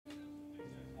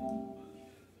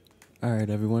Alright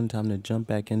everyone, time to jump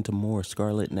back into more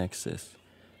Scarlet Nexus.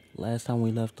 Last time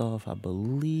we left off, I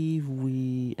believe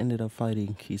we ended up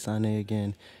fighting Kisane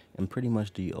again, and pretty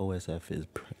much the OSF is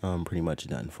pretty much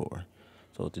done for.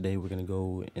 So today we're going to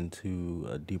go into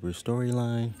a deeper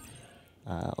storyline.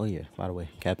 Oh yeah, by the way,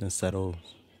 Captain Seto's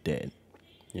dead.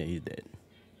 Yeah, he's dead.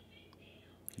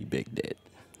 He big dead.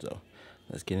 So,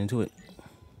 let's get into it.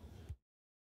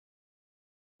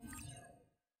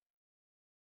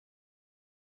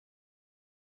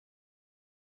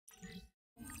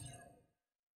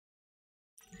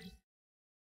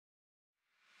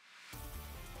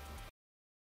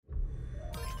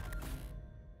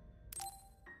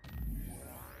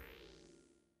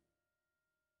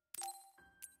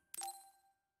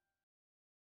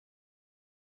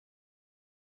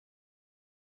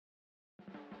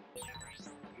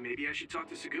 Maybe I should talk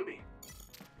to Sugumi.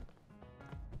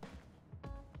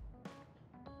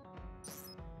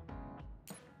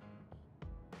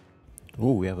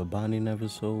 Oh, we have a bonding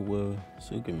episode with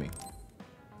Sugumi.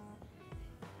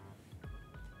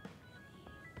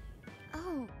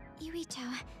 Oh,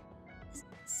 Yuito.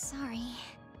 Sorry.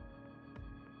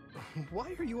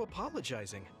 Why are you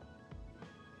apologizing?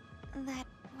 That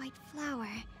white flower.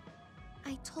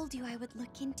 I told you I would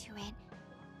look into it,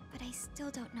 but I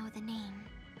still don't know the name.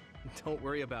 Don't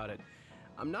worry about it.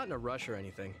 I'm not in a rush or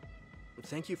anything.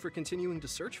 Thank you for continuing to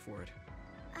search for it.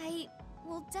 I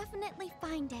will definitely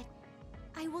find it.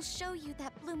 I will show you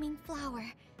that blooming flower.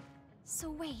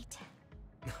 So wait.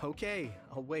 Okay,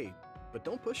 I'll wait. But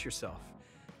don't push yourself.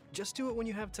 Just do it when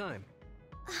you have time.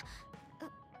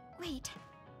 Wait.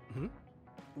 Hmm?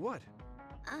 What?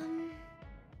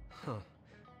 Huh.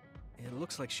 It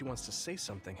looks like she wants to say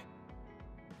something.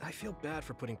 I feel bad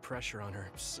for putting pressure on her,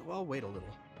 so I'll wait a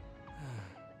little.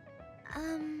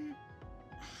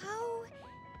 How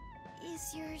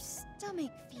is your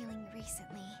stomach feeling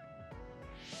recently?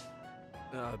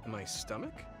 My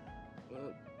stomach?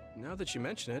 Now that you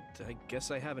mention it, I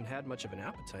guess I haven't had much of an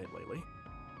appetite lately.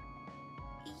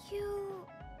 You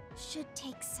should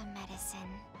take some medicine.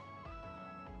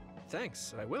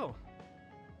 Thanks, I will.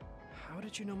 How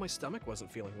did you know my stomach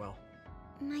wasn't feeling well?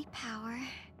 My power.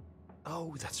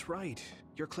 Oh, that's right.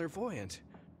 You're clairvoyant.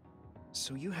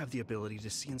 So you have the ability to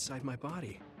see inside my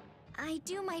body. I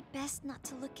do my best not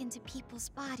to look into people's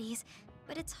bodies,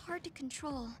 but it's hard to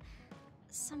control.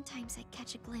 Sometimes I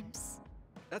catch a glimpse.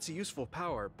 That's a useful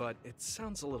power, but it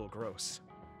sounds a little gross.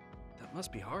 That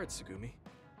must be hard, Sugumi.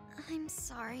 I'm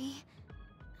sorry.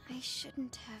 I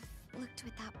shouldn't have looked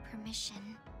without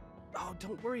permission. Oh,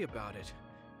 don't worry about it.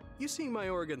 You seeing my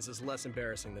organs is less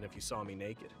embarrassing than if you saw me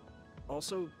naked.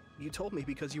 Also, you told me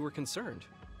because you were concerned.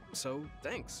 So,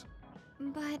 thanks.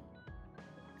 But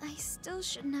I still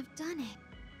shouldn't have done it.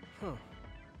 Huh.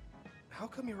 How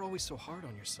come you're always so hard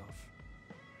on yourself?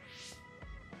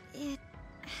 It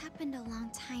happened a long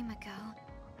time ago,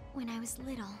 when I was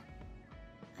little.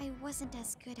 I wasn't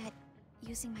as good at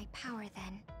using my power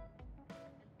then.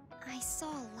 I saw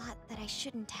a lot that I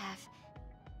shouldn't have.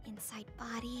 Inside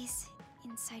bodies,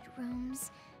 inside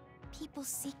rooms, people's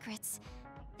secrets,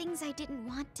 things I didn't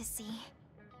want to see.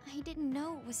 I didn't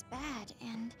know it was bad,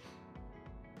 and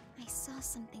I saw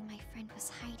something my friend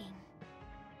was hiding.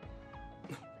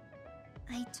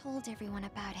 I told everyone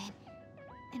about it,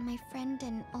 and my friend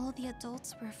and all the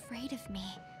adults were afraid of me.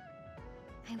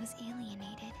 I was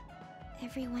alienated.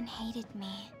 Everyone hated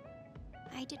me.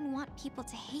 I didn't want people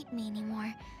to hate me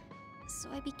anymore, so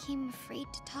I became afraid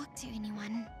to talk to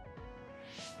anyone.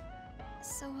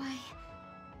 So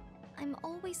I'm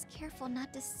always careful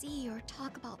not to see or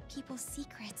talk about people's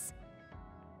secrets.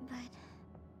 But...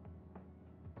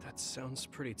 That sounds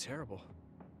pretty terrible.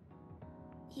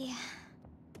 yeah,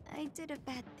 I did a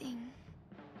bad thing.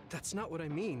 That's not what I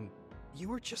mean. You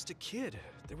were just a kid.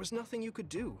 There was nothing you could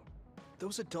do.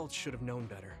 Those adults should have known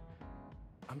better.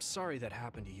 I'm sorry that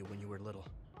happened to you when you were little.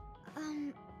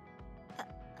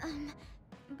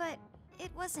 But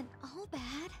it wasn't all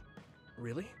bad.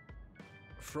 Really?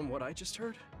 From what I just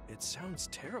heard, it sounds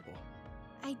terrible.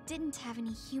 I didn't have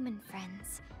any human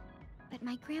friends, but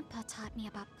my grandpa taught me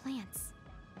about plants.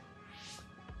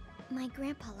 My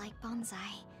grandpa liked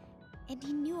bonsai, and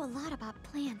he knew a lot about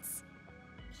plants.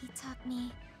 He taught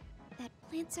me that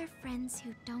plants are friends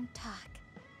who don't talk.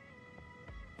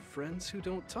 Friends who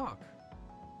don't talk?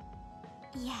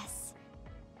 Yes.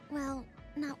 Well,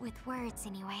 not with words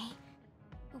anyway.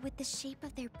 But with the shape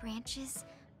of their branches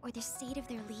or the state of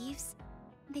their leaves,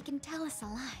 they can tell us a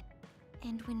lot.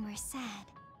 And when we're sad,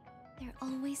 they're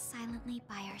always silently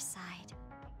by our side.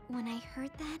 When I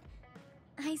heard that,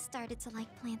 I started to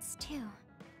like plants too.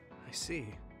 I see.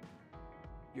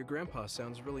 Your grandpa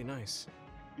sounds really nice.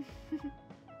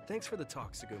 Thanks for the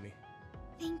talk, Tsugumi.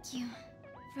 Thank you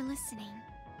for listening.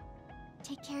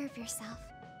 Take care of yourself.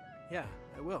 Yeah,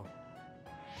 I will.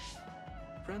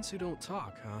 Friends who don't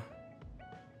talk, huh?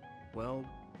 Well,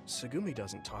 Tsugumi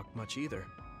doesn't talk much either,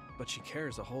 but she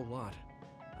cares a whole lot.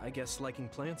 I guess liking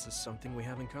plants is something we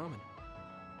have in common.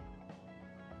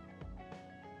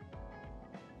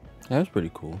 That's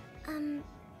pretty cool.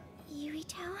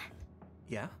 Yuito?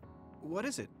 Yeah? What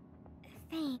is it?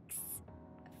 Thanks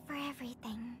for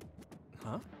everything.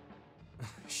 Huh?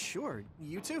 Sure,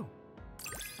 you too.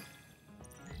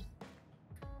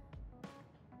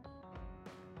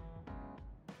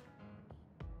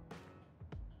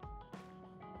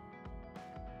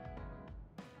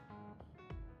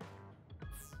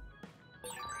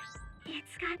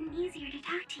 It's gotten easier to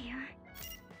talk to you.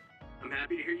 I'm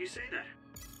happy to hear you say that.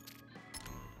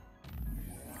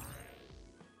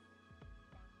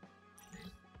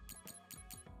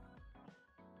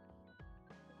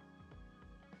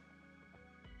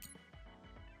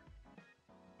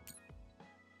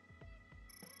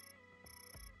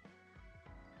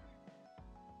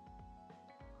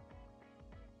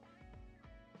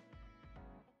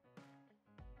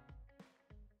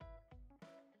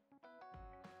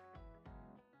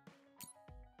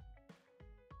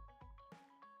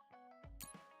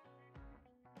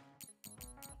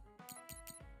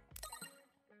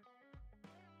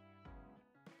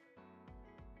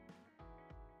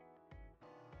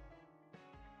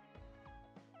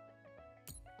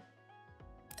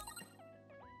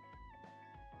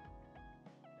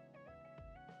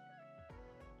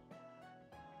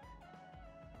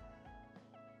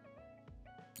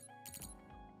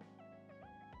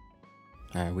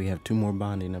 Alright, we have 2 more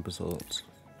bonding episodes.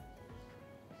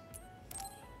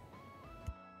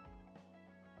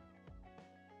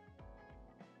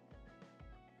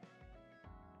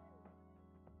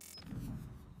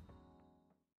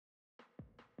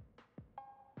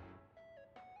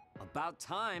 About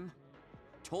time.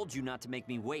 Told you not to make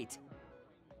me wait.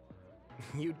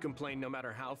 You'd complain no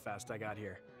matter how fast I got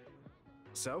here.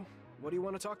 So, what do you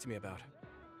want to talk to me about?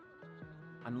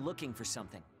 I'm looking for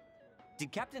something.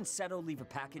 Did Captain Seto leave a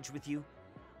package with you?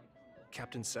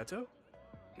 Captain Seto?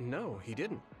 No, he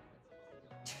didn't.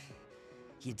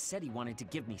 He had said he wanted to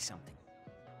give me something.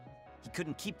 He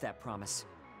couldn't keep that promise,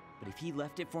 but if he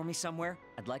left it for me somewhere,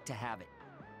 I'd like to have it.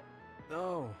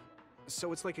 Oh,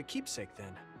 so it's like a keepsake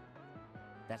then?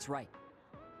 That's right.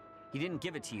 He didn't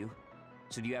give it to you,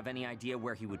 so do you have any idea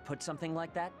where he would put something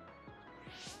like that?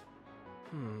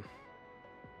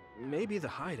 Maybe the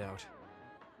hideout.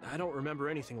 I don't remember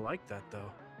anything like that,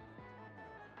 though.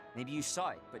 Maybe you saw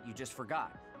it, but you just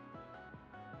forgot.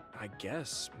 I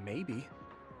guess, maybe.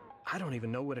 I don't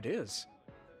even know what it is.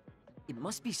 It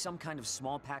must be some kind of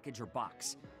small package or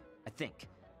box, I think.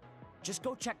 Just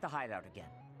go check the hideout again.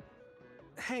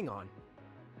 Hang on.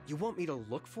 You want me to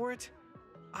look for it?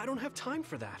 I don't have time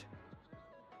for that.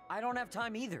 I don't have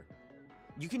time either.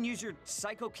 You can use your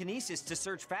psychokinesis to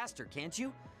search faster, can't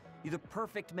you? You're the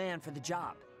perfect man for the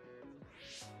job.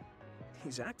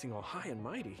 He's acting all high and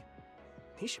mighty.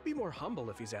 He should be more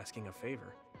humble if he's asking a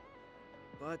favor.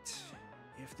 But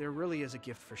if there really is a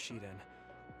gift for Shiden,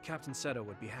 Captain Seto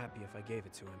would be happy if I gave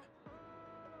it to him.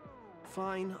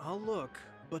 Fine, I'll look,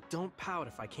 but don't pout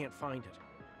if I can't find it.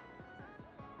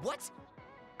 What?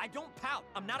 I don't pout.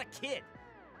 I'm not a kid.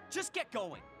 Just get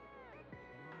going.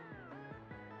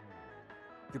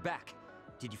 You're back.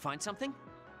 Did you find something?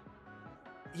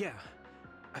 Yeah,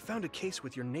 I found a case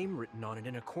with your name written on it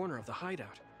in a corner of the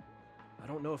hideout. I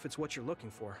don't know if it's what you're looking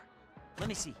for. Let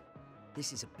me see.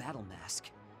 This is a battle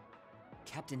mask.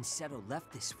 Captain Seto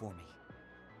left this for me.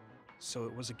 So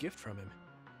it was a gift from him.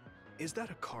 Is that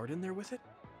a card in there with it?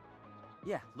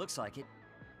 Yeah, looks like it.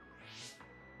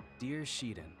 Dear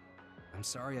Shiden, I'm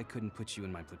sorry I couldn't put you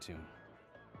in my platoon.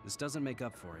 This doesn't make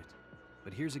up for it,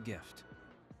 but here's a gift.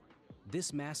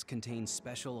 This mask contains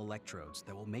special electrodes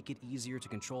that will make it easier to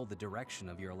control the direction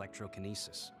of your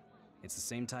electrokinesis. It's the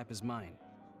same type as mine.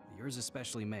 Yours is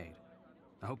specially made.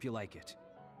 I hope you like it.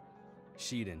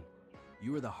 Shiden,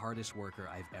 you are the hardest worker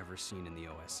I've ever seen in the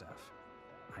OSF.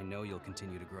 I know you'll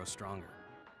continue to grow stronger,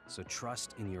 so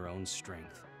trust in your own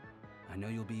strength. I know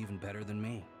you'll be even better than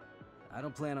me. I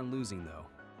don't plan on losing, though.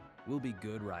 We'll be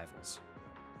good rivals.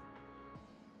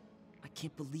 I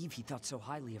can't believe he thought so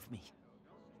highly of me.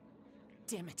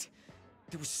 Damn it.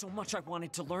 There was so much I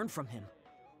wanted to learn from him.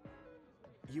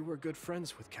 You were good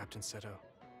friends with Captain Seto.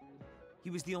 He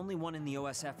was the only one in the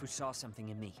OSF who saw something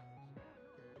in me.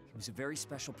 He was a very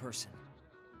special person.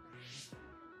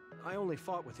 I only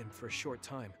fought with him for a short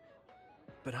time,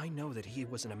 but I know that he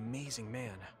was an amazing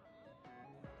man.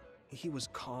 He was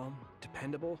calm,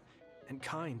 dependable, and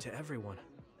kind to everyone.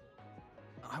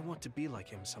 I want to be like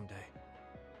him someday.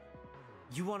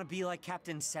 You want to be like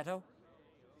Captain Seto?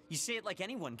 You say it like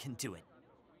anyone can do it.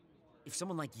 If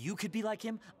someone like you could be like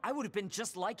him, I would have been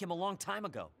just like him a long time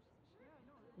ago.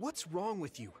 What's wrong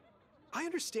with you? I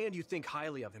understand you think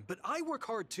highly of him, but I work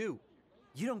hard too.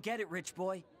 You don't get it, rich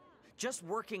boy. Just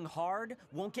working hard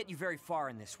won't get you very far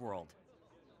in this world.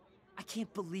 I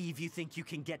can't believe you think you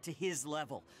can get to his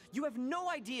level. You have no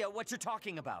idea what you're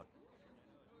talking about.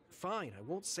 Fine, I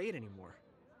won't say it anymore.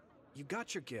 You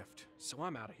got your gift, so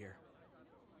I'm out of here.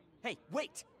 Hey,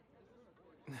 wait!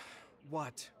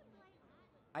 What?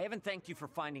 I haven't thanked you for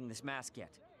finding this mask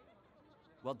yet.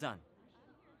 Well done.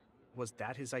 Was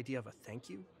that his idea of a thank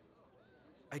you?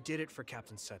 I did it for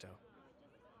Captain Seto.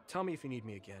 Tell me if you need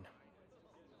me again.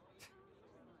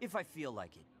 If I feel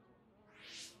like it.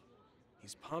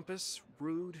 He's pompous,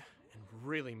 rude, and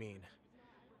really mean.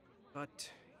 But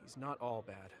he's not all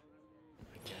bad,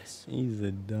 I guess. He's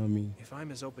a dummy. If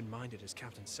I'm as open-minded as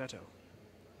Captain Seto,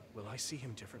 will I see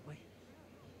him differently?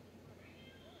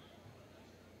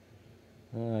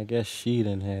 I guess she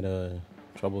done had a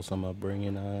troublesome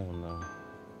upbringing. I don't know.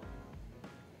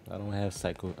 I don't have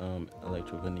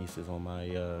electrokinesis on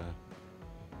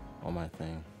my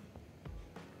thing.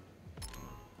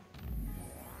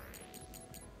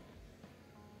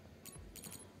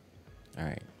 All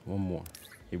right, one more.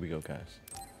 Here we go, guys.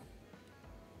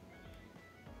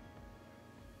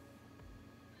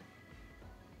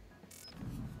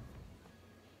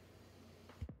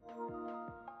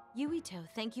 Yuito,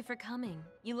 thank you for coming.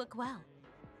 You look well.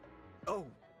 Oh,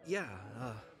 yeah,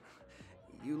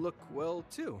 you look well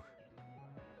too.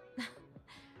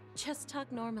 Just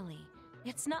talk normally.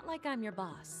 It's not like I'm your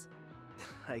boss.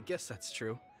 I guess that's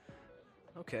true.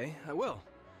 Okay, I will.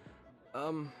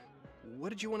 What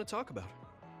did you want to talk about?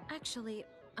 Actually,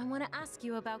 I want to ask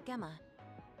you about Gemma.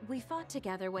 We fought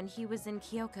together when he was in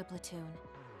Kyoka platoon.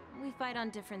 We fight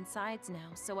on different sides now,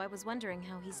 so I was wondering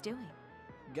how he's doing.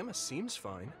 Gemma seems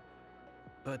fine.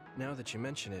 But now that you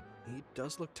mention it, he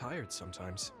does look tired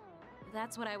sometimes.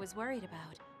 That's what I was worried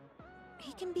about.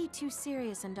 He can be too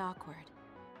serious and awkward.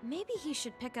 Maybe he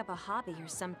should pick up a hobby or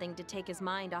something to take his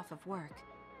mind off of work.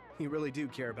 You really do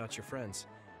care about your friends.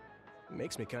 It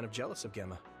makes me kind of jealous of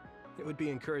Gemma. It would be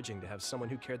encouraging to have someone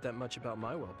who cared that much about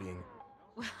my well-being.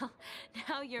 Well,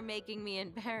 now you're making me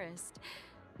embarrassed.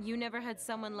 You never had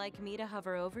someone like me to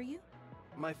hover over you?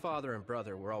 My father and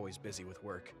brother were always busy with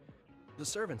work. The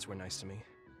servants were nice to me.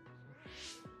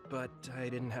 But I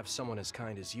didn't have someone as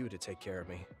kind as you to take care of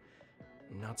me.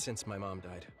 Not since my mom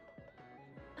died.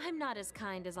 I'm not as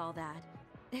kind as all that.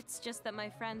 It's just that my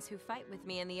friends who fight with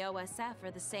me in the OSF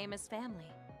are the same as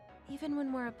family. Even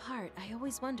when we're apart, I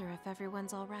always wonder if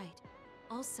everyone's all right.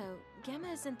 Also, Gemma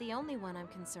isn't the only one I'm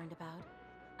concerned about.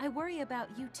 I worry about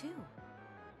you too.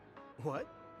 What?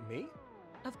 Me?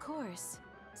 Of course.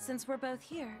 Since we're both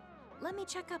here, let me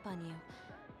check up on you.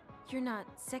 You're not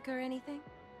sick or anything?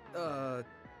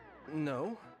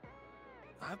 No.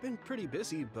 I've been pretty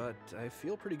busy, but I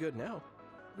feel pretty good now.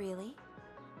 Really?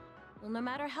 Well, no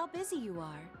matter how busy you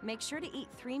are, make sure to eat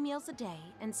 3 meals a day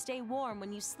and stay warm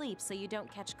when you sleep so you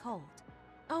don't catch cold.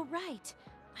 Oh, right.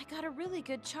 I got a really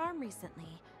good charm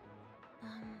recently.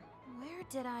 Where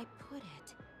did I put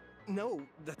it? No,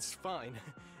 that's fine.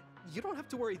 You don't have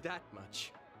to worry that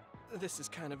much. This is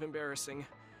kind of embarrassing.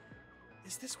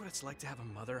 Is this what it's like to have a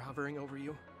mother hovering over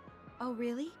you? Oh,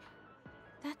 really?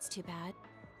 That's too bad.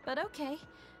 But okay.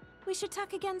 We should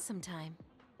talk again sometime.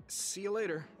 See you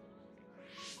later.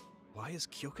 Why is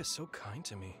Kyoka so kind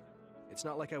to me? It's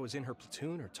not like I was in her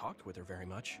platoon or talked with her very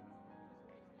much.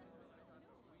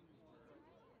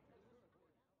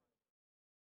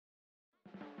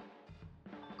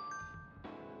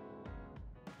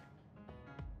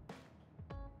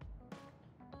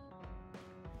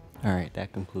 Alright,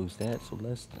 that concludes that. So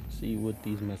let's see what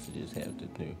these messages have to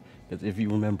do. Because if you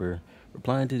remember,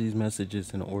 replying to these messages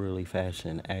in an orderly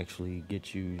fashion actually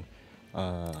get you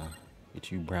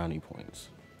brownie points.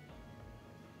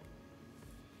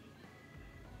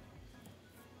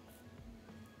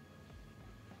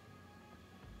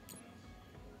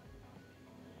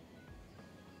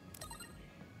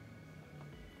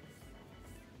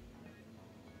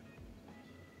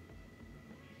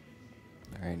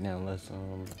 Alright, now let's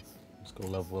go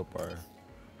level up our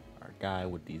guy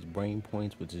with these brain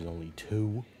points, which is only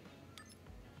 2.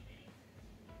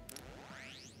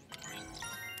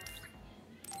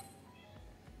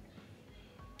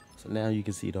 So now you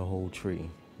can see the whole tree.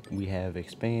 We have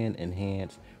expand,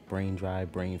 enhance, brain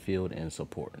drive, brain field, and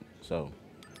support. So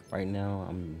right now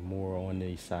I'm more on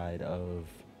the side of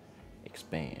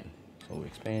expand. So So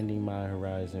expanding my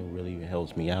horizon really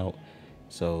helps me out,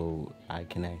 so I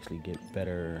can actually get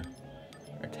better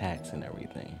attacks and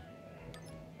everything.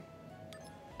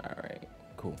 All right,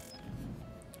 cool.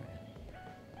 All right.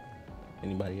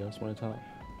 Anybody else want to talk?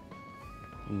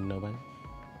 Nobody?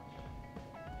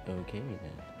 Okay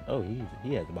then. Oh,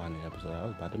 he has a bonding episode. I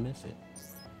was about to miss it.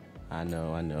 I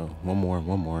know. One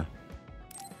more.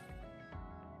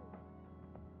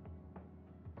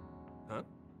 Huh?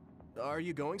 Are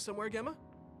you going somewhere, Gemma?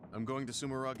 I'm going to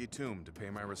Sumeragi Tomb to pay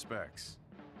my respects.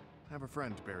 I have a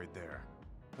friend buried there.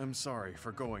 I'm sorry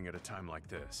for going at a time like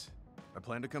this. I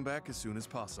plan to come back as soon as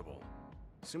possible.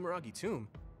 Sumeragi Tomb?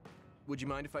 Would you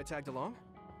mind if I tagged along?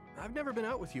 I've never been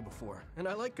out with you before, and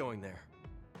I like going there.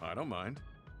 I don't mind.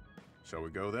 Shall we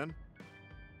go then?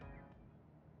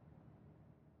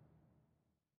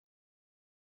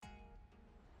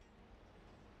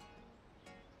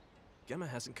 Gemma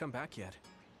hasn't come back yet.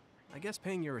 I guess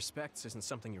paying your respects isn't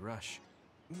something you rush.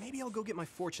 Maybe I'll go get my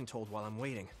fortune told while I'm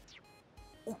waiting.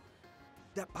 Oh,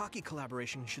 that Baki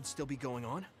collaboration should still be going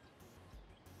on.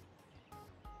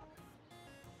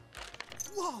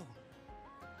 Whoa!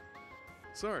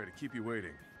 Sorry to keep you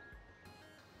waiting.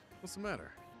 What's the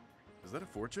matter? Is that a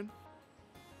fortune?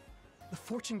 The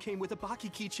fortune came with a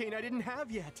Baki keychain I didn't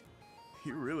have yet.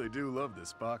 You really do love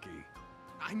this Baki.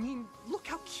 I mean, look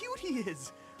how cute he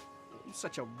is!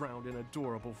 Such a round and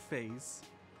adorable face.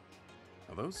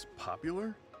 Are those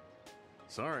popular?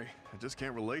 Sorry, I just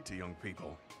can't relate to young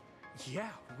people.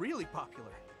 Yeah, really popular.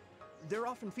 They're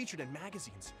often featured in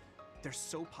magazines. They're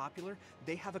so popular,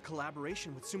 they have a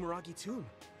collaboration with Sumeragi Tomb.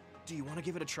 Do you want to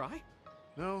give it a try?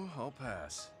 No, I'll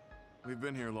pass. We've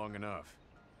been here long enough.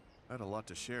 I had a lot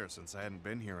to share since I hadn't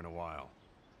been here in a while.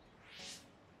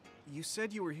 You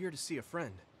said you were here to see a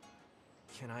friend.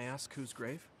 Can I ask whose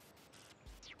grave?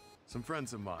 Some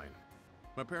friends of mine.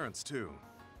 My parents, too.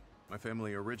 My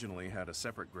family originally had a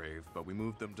separate grave, but we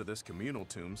moved them to this communal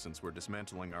tomb since we're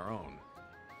dismantling our own.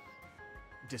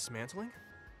 Dismantling?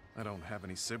 I don't have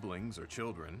any siblings or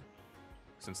children.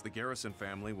 Since the Garrison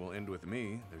family will end with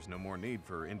me, there's no more need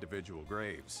for individual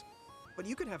graves. But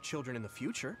you could have children in the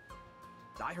future.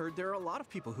 I heard there are a lot of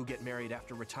people who get married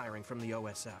after retiring from the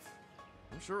OSF.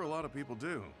 I'm sure a lot of people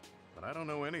do, but I don't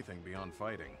know anything beyond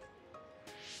fighting.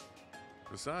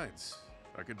 Besides,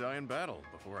 I could die in battle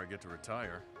before I get to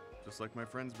retire, just like my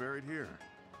friends buried here.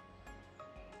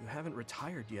 You haven't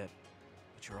retired yet,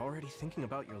 but you're already thinking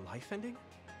about your life ending?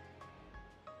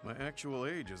 My actual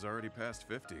age is already past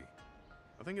 50.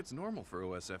 I think it's normal for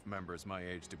OSF members my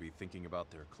age to be thinking about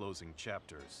their closing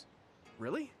chapters.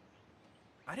 Really?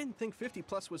 I didn't think 50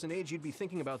 plus was an age you'd be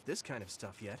thinking about this kind of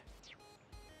stuff yet.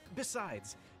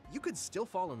 Besides, you could still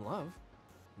fall in love.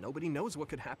 Nobody knows what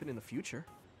could happen in the future.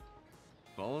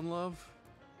 Fall in love?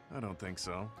 I don't think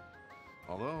so.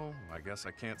 Although, I guess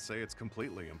I can't say it's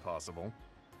completely impossible.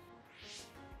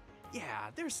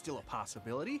 Yeah, there's still a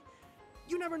possibility.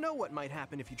 You never know what might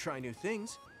happen if you try new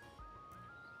things.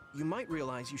 You might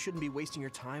realize you shouldn't be wasting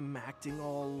your time acting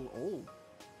all old.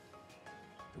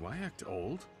 Do I act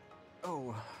old?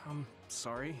 Oh, I'm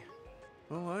sorry.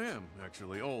 Well, I am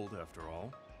actually old after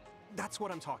all. That's what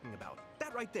I'm talking about.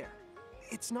 That right there.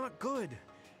 It's not good.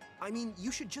 I mean,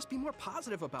 you should just be more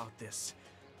positive about this.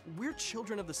 We're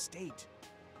children of the state.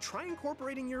 Try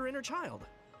incorporating your inner child.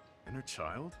 Inner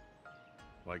child?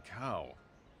 Like how?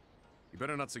 You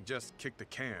better not suggest kick the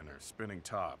can or spinning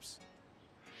tops.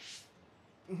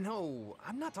 No,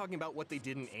 I'm not talking about what they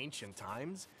did in ancient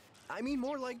times. I mean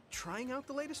more like trying out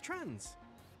the latest trends.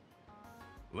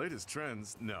 Latest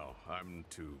trends? No, I'm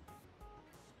too...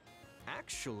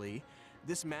 Actually,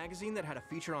 this magazine that had a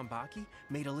feature on Baki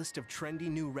made a list of trendy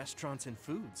new restaurants and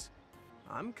foods.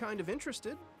 I'm kind of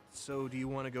interested, so do you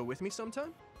want to go with me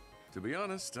sometime? To be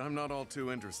honest, I'm not all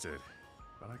too interested.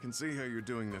 But I can see how you're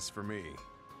doing this for me.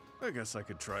 I guess I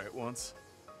could try it once.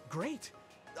 Great!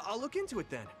 I'll look into it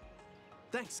then.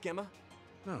 Thanks, Gemma.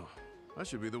 No, I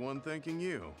should be the one thanking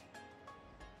you.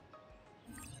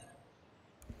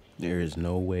 There is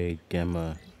no way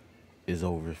Gemma is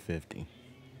over 50.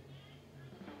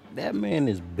 That man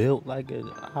is built like an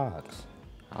ox.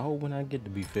 I hope when I get to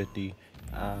be 50,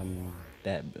 I'm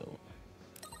that built.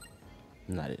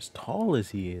 Not as tall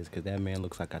as he is, because that man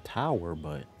looks like a tower,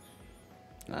 but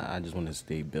I just want to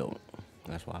stay built.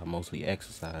 That's why I mostly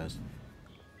exercise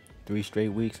 3 straight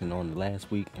weeks, and on the last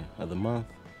week of the month,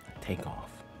 I take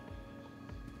off.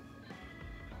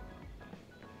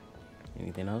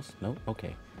 Anything else? Nope?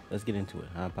 Okay. Let's get into it.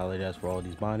 I apologize for all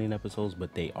these bonding episodes,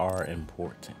 but they are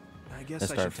important. I guess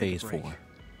Let's I start should take phase a break. 4.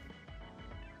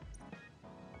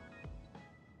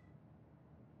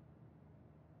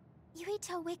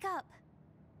 Yuito, wake up.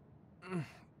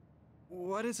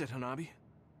 What is it, Hanabi?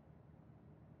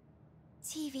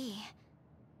 TV.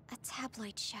 A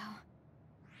tabloid show.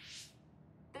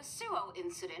 The Suo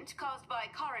incident caused by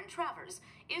Karin Travers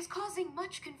is causing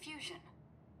much confusion.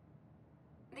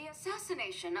 The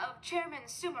assassination of Chairman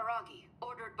Sumeragi,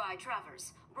 ordered by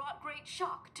Travers, brought great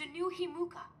shock to New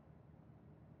Himuka.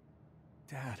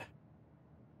 Dad.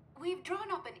 We've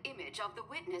drawn up an image of the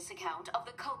witness account of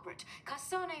the culprit,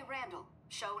 Kasane Randall,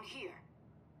 shown here.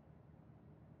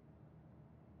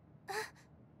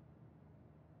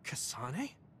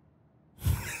 Kasane?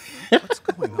 What's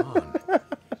going on?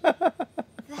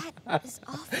 That is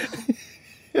awful.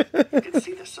 You can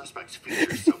see the suspect's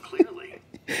features so clearly.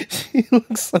 She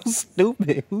looks so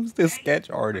stupid. Who's this sketch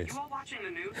artist? Are you all watching the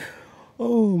news?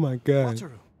 Oh my god.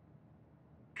 Wataru.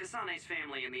 Kasane's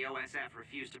family and the OSF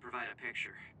refused to provide a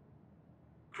picture.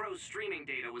 Crow's streaming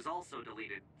data was also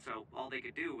deleted, so all they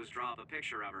could do was draw up a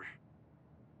picture of her.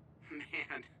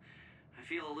 Man, I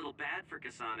feel a little bad for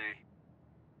Kasane.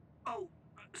 Oh,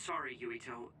 sorry,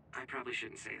 Yuito. I probably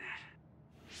shouldn't say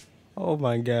that. Oh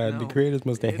my god, the No, creators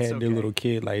must have it's had their okay. little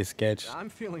kid like sketch. I'm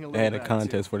feeling a They little had a bad,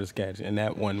 contest too. for the sketch, and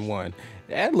that one won.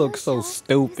 That looks so You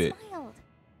stupid. smiled.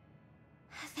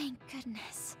 Thank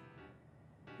goodness.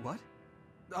 What?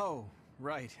 Oh,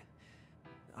 right.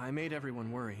 I made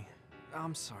everyone worry.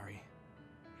 I'm sorry.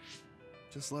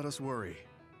 Just let us worry.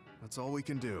 That's all we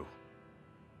can do.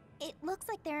 It looks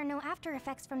like there are no after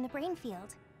effects from the brain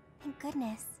field. Thank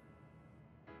goodness.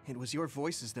 It was your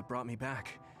voices that brought me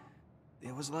back.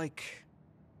 It was like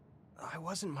I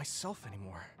wasn't myself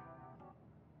anymore.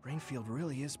 Brainfield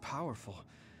really is powerful,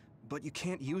 but you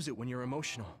can't use it when you're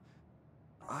emotional.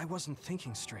 I wasn't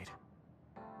thinking straight.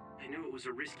 I knew it was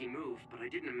a risky move, but I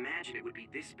didn't imagine it would be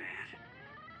this bad.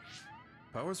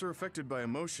 Powers are affected by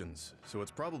emotions, so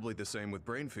it's probably the same with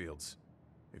brain fields.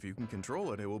 If you can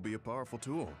control it, it will be a powerful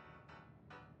tool.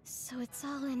 So it's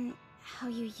all in how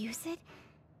you use it?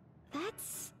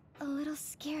 That's a little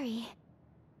scary.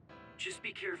 Just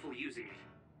be careful using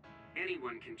it.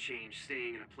 Anyone can change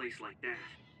staying in a place like that.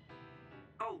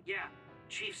 Oh, yeah.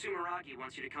 Chief Sumeragi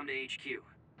wants you to come to HQ.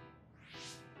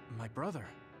 My brother.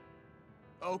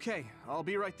 Okay, I'll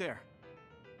be right there.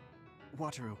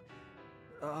 Wataru,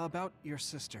 about your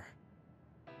sister.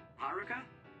 Haruka?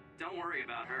 Don't worry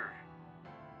about her.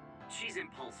 She's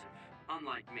impulsive,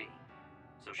 unlike me.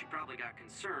 So she probably got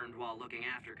concerned while looking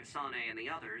after Kasane and the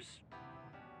others,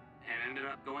 and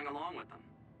ended up going along with them.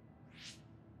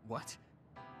 What?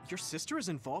 Your sister is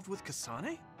involved with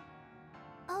Kasane?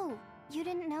 Oh, you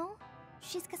didn't know?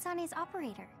 She's Kasane's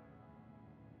operator.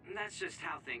 And that's just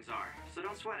how things are, so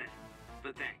don't sweat it.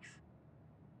 But thanks.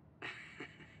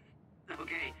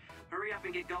 Okay, hurry up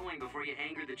and get going before you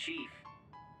anger the chief.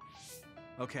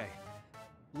 Okay,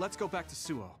 let's go back to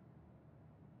Suo.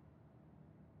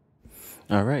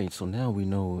 Alright, so now we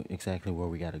know exactly where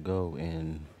we gotta go,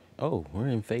 and oh, we're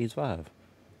in phase 5.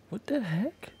 What the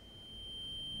heck?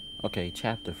 Okay,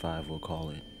 chapter 5 we'll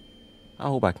call it. I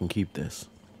hope I can keep this.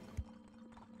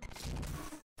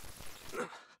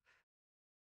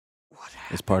 What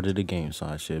happened? It's part of the game, so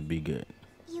I should be good.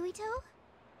 Yuito?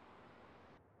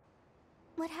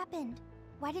 What happened?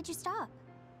 Why did you stop?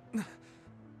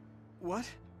 What?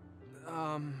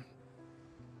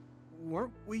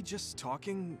 Weren't we just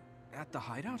talking at the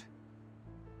hideout?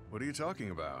 What are you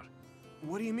talking about?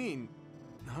 What do you mean?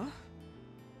 Huh?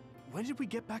 When did we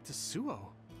get back to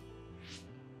Suo?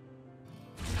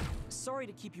 Sorry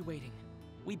to keep you waiting.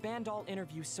 We banned all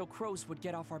interviews so crows would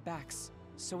get off our backs,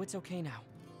 so it's okay now.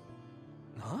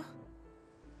 Huh?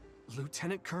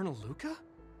 Lieutenant Colonel Luca?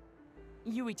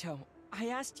 Yuito, I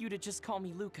asked you to just call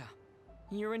me Luca.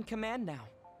 You're in command now.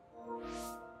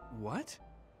 What?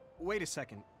 Wait a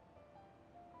second.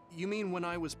 You mean when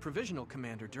I was provisional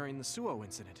commander during the Suo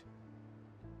incident?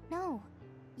 No,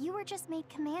 you were just made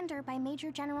commander by Major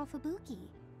General Fubuki.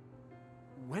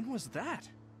 When was that?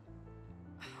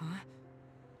 Huh?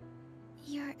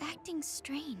 You're acting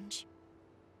strange.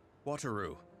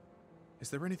 Wataru, is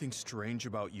there anything strange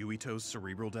about Yuito's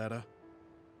cerebral data?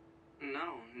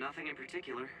 No, nothing in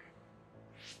particular.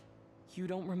 You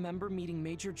don't remember meeting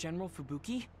Major General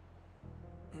Fubuki?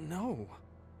 No.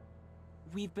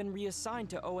 We've been reassigned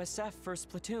to OSF 1st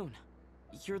Platoon.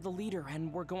 You're the leader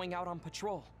and we're going out on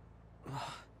patrol.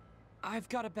 I've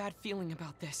got a bad feeling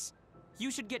about this. You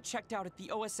should get checked out at the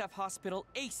OSF hospital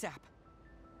ASAP.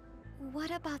 What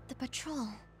about the patrol?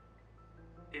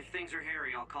 If things are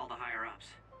hairy, I'll call the higher-ups.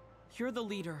 You're the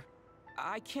leader.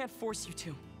 I can't force you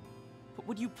to. But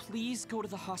would you please go to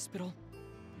the hospital?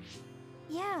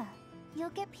 Yeah,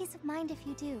 you'll get peace of mind if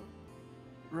you do.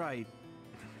 Right.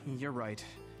 You're right.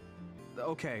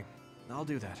 Okay, I'll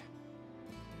do that.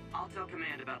 I'll tell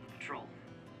command about the patrol.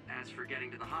 as for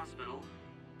getting to the hospital...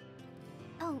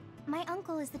 Oh, my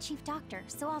uncle is the chief doctor,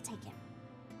 so I'll take him.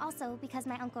 Also, because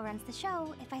my uncle runs the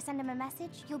show, if I send him a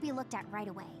message, you'll be looked at right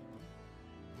away.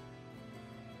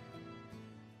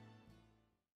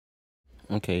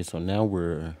 Okay, so now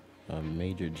we're a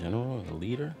major general, a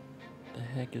leader? What the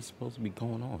heck is supposed to be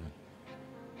going on?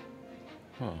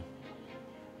 Huh.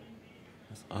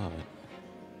 That's odd.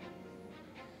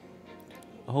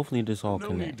 Hopefully this all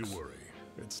connects. No need to worry.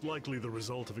 It's likely the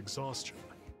result of exhaustion.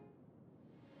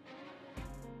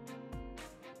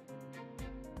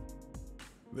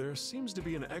 There seems to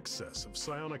be an excess of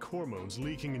psionic hormones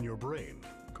leaking in your brain,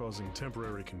 causing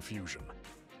temporary confusion.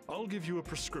 I'll give you a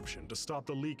prescription to stop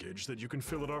the leakage that you can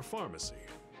fill at our pharmacy.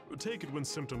 Take it when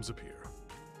symptoms appear.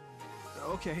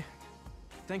 Okay.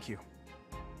 Thank you.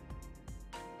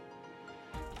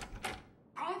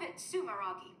 Private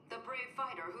Sumeragi, the brave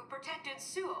fighter who protected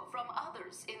Suo from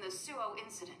others in the Suo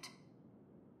incident.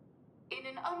 In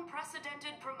an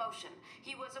unprecedented promotion,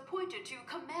 he was appointed to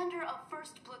Commander of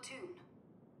 1st Platoon.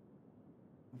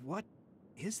 What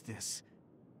is this?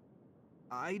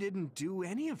 I didn't do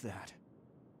any of that.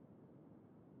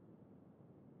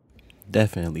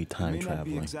 Definitely time It may not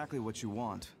traveling. be exactly what you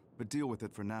want, but deal with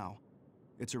it for now.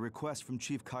 It's a request from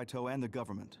Chief Kaito and the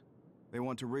government. They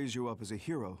want to raise you up as a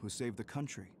hero who saved the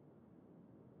country.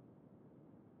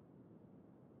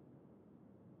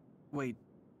 Wait,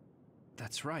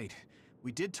 that's right.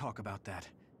 We did talk about that.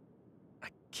 I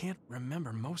can't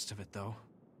remember most of it, though.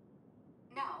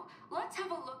 Now, let's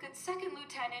have a look at 2nd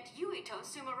Lieutenant Yuito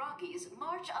Sumeragi's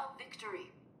March of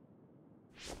Victory.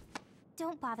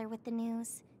 Don't bother with the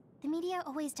news. The media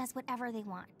always does whatever they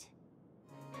want.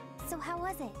 So how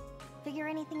was it? Figure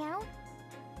anything out?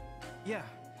 Yeah,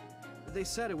 they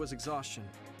said it was exhaustion.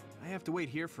 I have to wait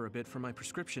here for a bit for my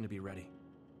prescription to be ready.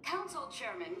 Council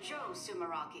Chairman Joe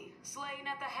Sumeragi, slain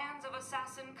at the hands of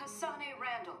assassin Kasane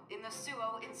Randall in the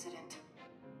Suo incident.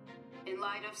 In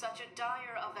light of such a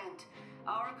dire event,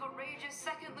 our courageous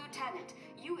 2nd Lieutenant,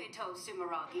 Yuito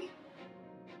Sumeragi...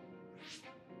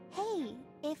 Hey,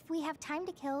 if we have time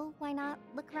to kill, why not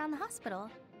look around the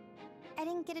hospital? I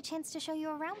didn't get a chance to show you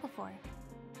around before.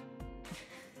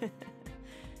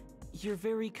 You're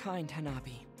very kind,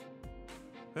 Hanabi.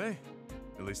 Hey,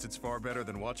 at least it's far better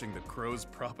than watching the Crow's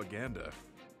propaganda.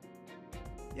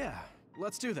 Yeah,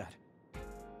 let's do that.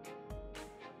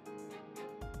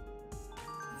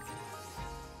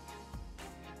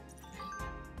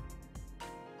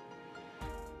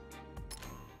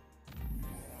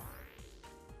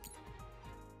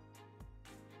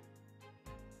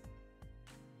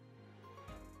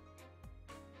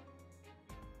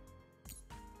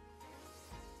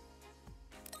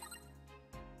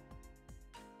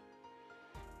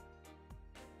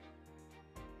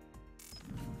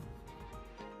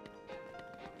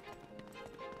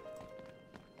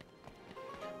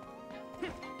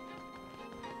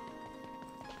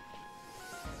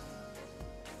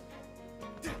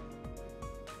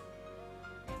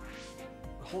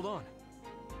 Hold on.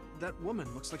 That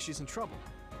woman looks like she's in trouble.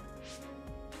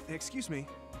 Excuse me,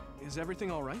 is everything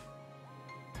all right?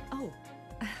 Oh,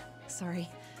 sorry.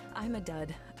 I'm a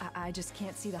dud. I just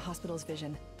can't see the hospital's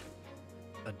vision.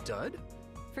 A dud?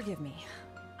 Forgive me.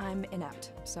 I'm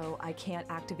inept, so I can't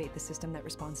activate the system that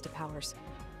responds to powers.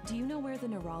 Do you know where the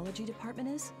neurology department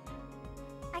is?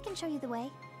 I can show you the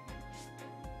way.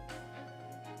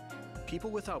 People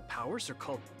without powers are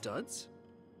called duds?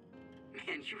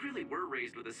 Man, you really were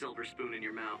raised with a silver spoon in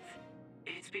your mouth.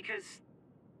 It's because...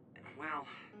 well,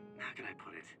 how can I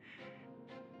put it?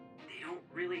 They don't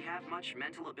really have much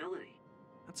mental ability.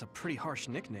 That's a pretty harsh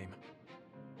nickname.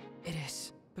 It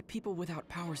is, but people without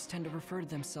powers tend to refer to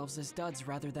themselves as duds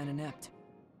rather than inept.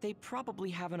 They probably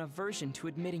have an aversion to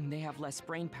admitting they have less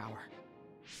brain power.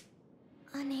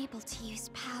 Unable to use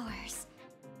powers.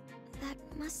 That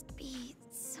must be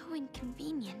so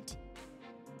inconvenient.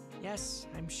 Yes,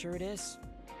 I'm sure it is.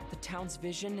 The town's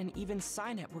vision and even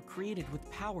Cynet were created with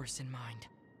powers in mind.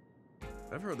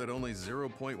 I've heard that only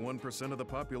 0.1% of the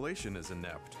population is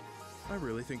inept. I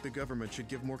really think the government should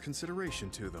give more consideration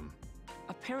to them.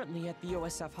 Apparently at the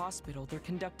OSF hospital, they're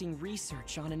conducting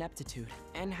research on ineptitude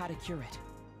and how to cure it.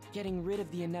 Getting rid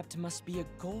of the inept must be a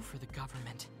goal for the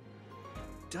government.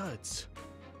 Duds.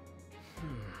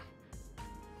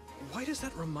 Why does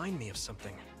that remind me of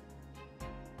something?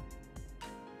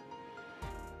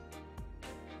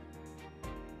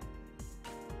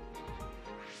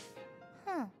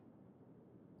 Huh.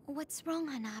 What's wrong,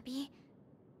 Hanabi?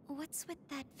 What's with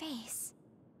that face?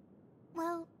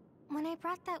 Well, when I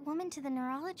brought that woman to the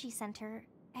neurology center,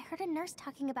 I heard a nurse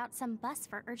talking about some bus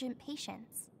for urgent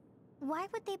patients. Why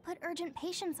would they put urgent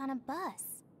patients on a bus?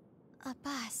 A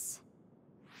bus.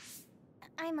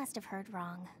 I must have heard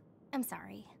wrong. I'm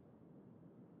sorry.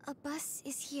 A bus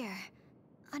is here.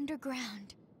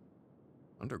 Underground.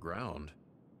 Underground?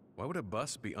 Why would a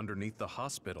bus be underneath the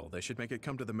hospital? They should make it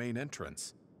come to the main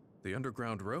entrance. The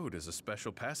underground road is a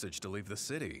special passage to leave the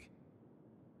city.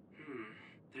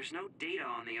 There's no data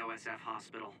on the OSF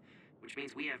hospital, which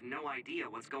means we have no idea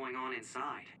what's going on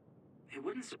inside. It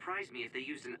wouldn't surprise me if they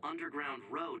used an underground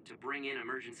road to bring in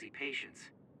emergency patients.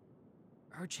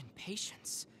 Urgent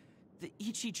patients? The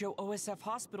Ichijo OSF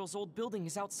Hospital's old building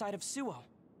is outside of Suo.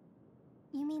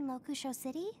 You mean Lokusho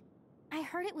City? I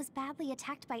heard it was badly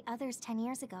attacked by others 10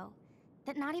 years ago.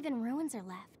 That not even ruins are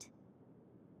left.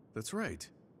 That's right.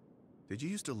 Did you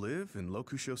used to live in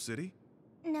Lokusho City?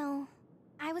 No.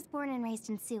 I was born and raised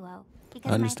in Suo. I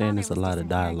understand there's a lot of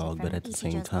dialogue, but at the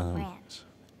same time,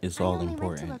 it's all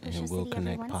important and will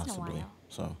connect possibly.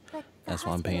 So that's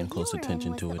why I'm paying close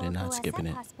attention to it and not skipping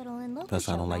it. Plus,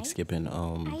 I don't like skipping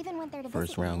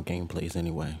first round gameplays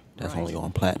anyway. That's only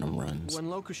on platinum runs. When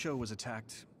Lokusho was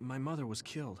attacked, my mother was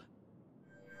killed.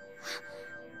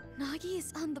 Nagi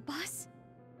is on the bus?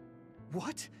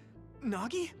 What?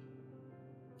 Nagi?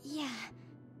 Yeah.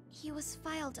 He was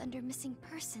filed under missing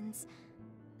persons.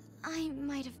 I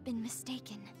might have been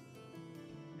mistaken.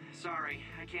 Sorry,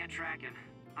 I can't track him.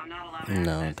 I'm not allowed to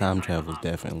No, time travel is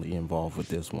definitely involved with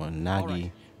this one.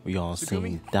 Nagi, we all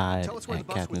seen, died at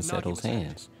Captain Seto's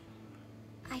hands.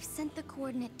 I've sent the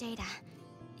coordinate data.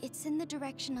 It's in the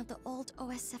direction of the old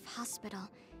OSF hospital,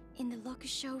 in the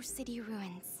Lokusho City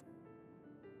ruins.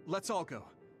 Let's all go.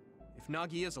 If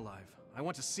Nagi is alive, I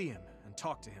want to see him and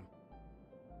talk to him.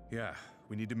 Yeah,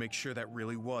 we need to make sure that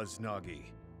really was Nagi.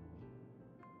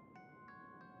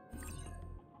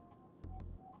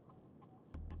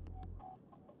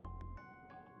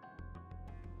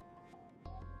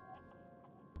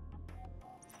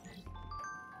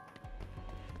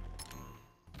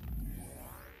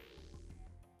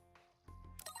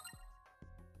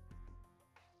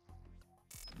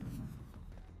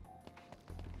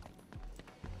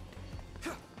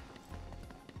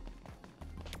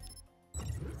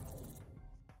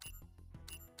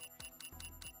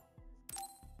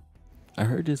 I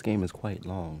heard this game is quite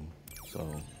long, so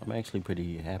I'm actually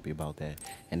pretty happy about that.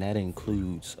 And that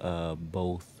includes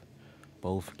both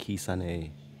Kisane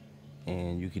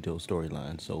and Yukito's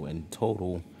storyline. So in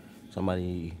total,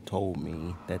 somebody told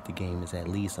me that the game is at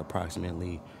least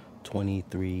approximately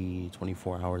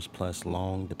 24 hours plus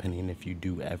long, depending if you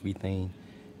do everything,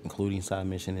 including side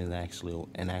mission and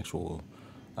actual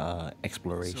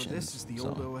exploration. So this is the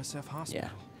old OSF hospital. Yeah.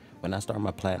 When I start my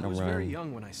platinum run,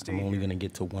 I'm only gonna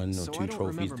get to 1 or 2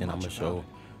 trophies, then I'm gonna show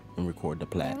and record the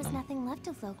platinum. There was nothing left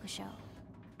of Lokusho.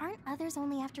 Aren't others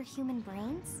only after human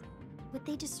brains? Would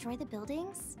they destroy the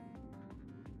buildings?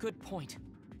 Good point.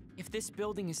 If this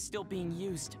building is still being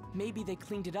used, maybe they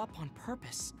cleaned it up on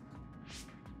purpose.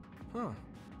 Huh.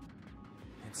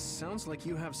 It sounds like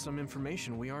you have some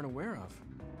information we aren't aware of.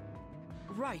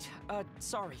 Right,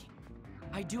 sorry.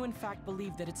 I do in fact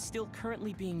believe that it's still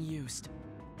currently being used.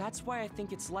 That's why I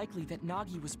think it's likely that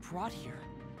Nagi was brought here.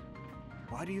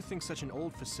 Why do you think such an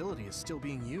old facility is still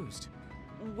being used?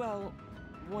 Well,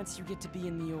 once you get to be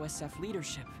in the OSF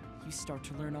leadership, you start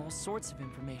to learn all sorts of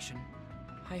information.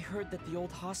 I heard that the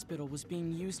old hospital was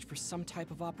being used for some type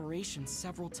of operation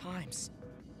several times.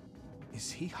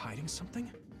 Is he hiding something?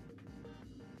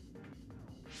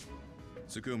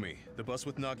 Tsugumi, the bus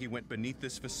with Nagi went beneath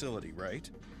this facility, right?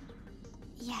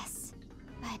 Yes,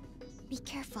 but be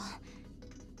careful.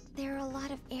 There are a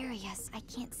lot of areas I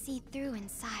can't see through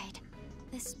inside.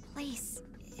 This place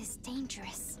is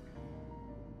dangerous.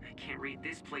 I can't read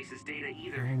this place's data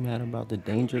either. Don't matter about the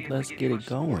danger, let's get it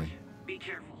going. Be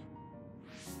careful.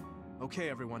 Okay,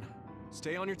 everyone.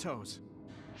 Stay on your toes.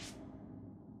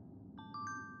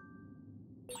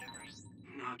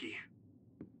 Nagi,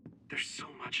 there's so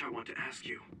much I want to ask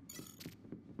you.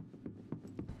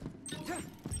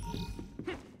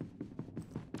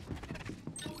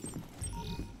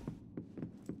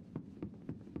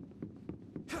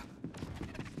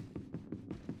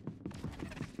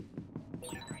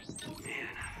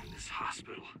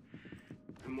 Hospital.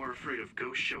 I'm more afraid of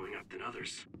ghosts showing up than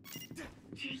others.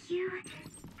 Do you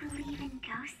believe in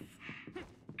ghosts?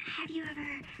 Have you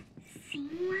ever seen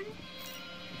one?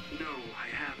 No, I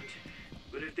haven't.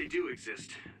 But if they do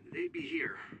exist, they'd be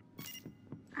here.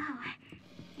 Oh,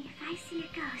 if I see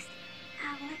a ghost,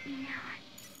 I'll let you know.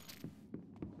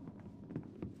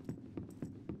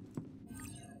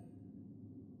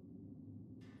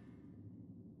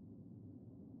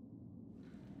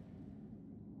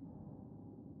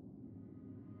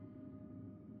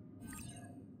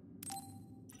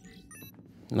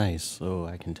 Nice, so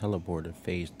I can teleport or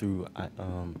phase through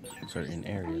certain We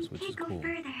areas, which is can't go cool.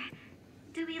 further.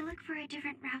 Do we look for a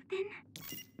different route then?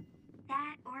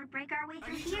 That or break our way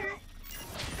through here?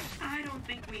 I don't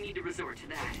think we need to resort to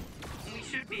that. We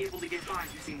should be able to get by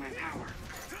using my power.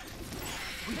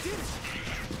 We did it!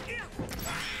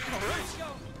 All right, let's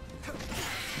go.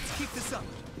 Let's keep this up.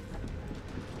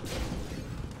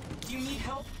 Do you need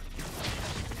help?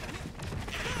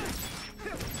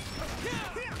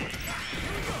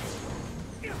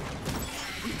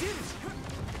 We did it!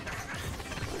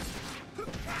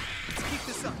 Let's keep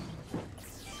this up.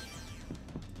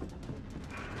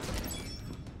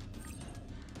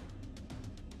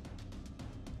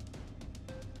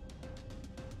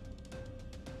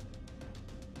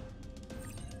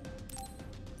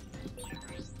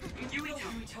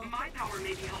 Yuito, my power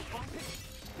may be helpful.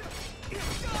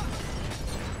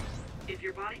 If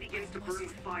your body begins to burn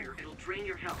with fire, it'll drain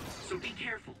your health, so be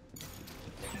careful.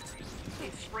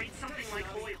 It sprayed something like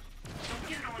oil. Don't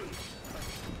get it on you.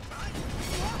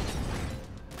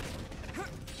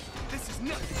 This is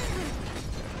nothing.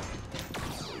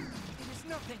 It is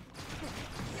nothing.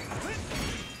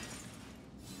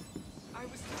 I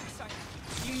was too excited.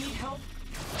 Do you need help?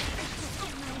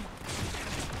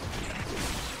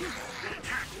 That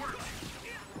attack worked.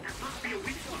 That must be a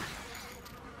weak spot.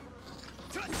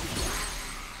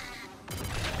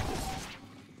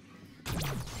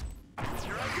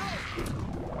 Here I go!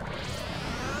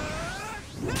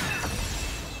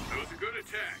 That was a good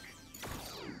attack.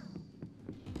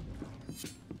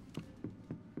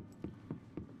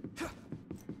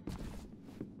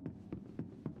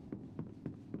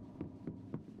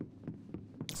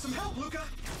 Some help, Luca!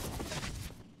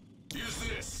 Use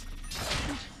this.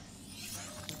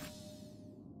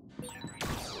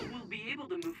 We'll be able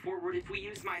to move forward if we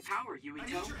use my power, Yuito. I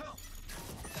need your help!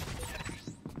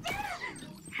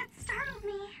 That startled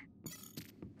me.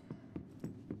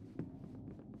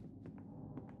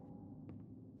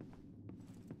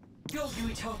 Go,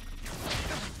 Yuito.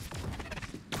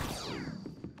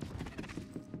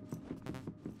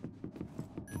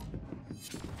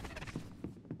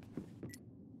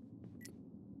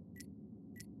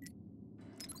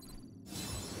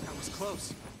 That was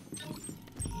close.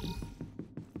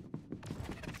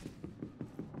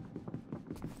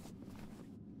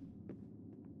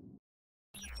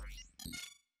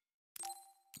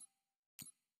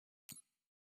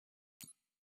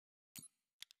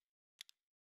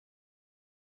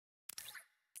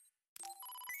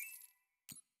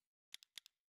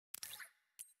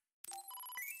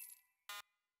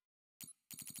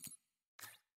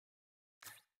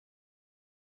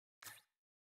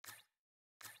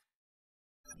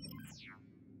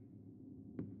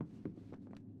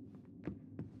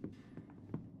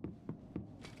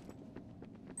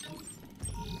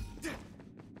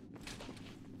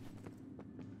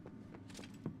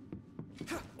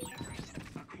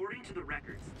 According to the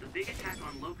records, the big attack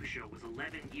on Lokusho was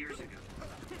 11 years ago.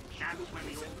 That was when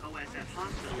the old OSF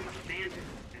hospital was abandoned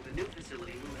and the new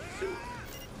facility moved to sewer.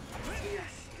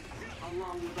 Yes,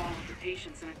 along with all of the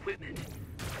patients and equipment.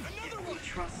 If we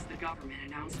trust the government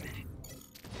announcement.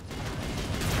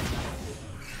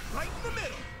 Right in the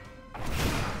middle!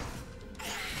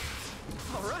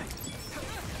 All right!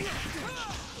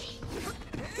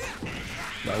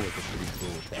 That was a pretty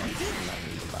cool attack, I'm not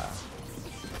gonna lie.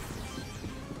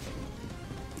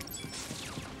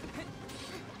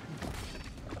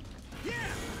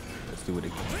 Let's do it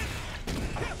again.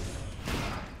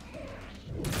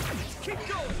 Keep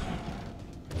going!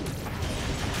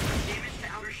 Damage to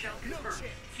outer shell confirmed.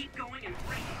 Keep going and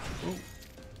break it.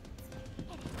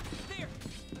 There.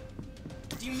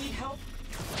 Do you need help?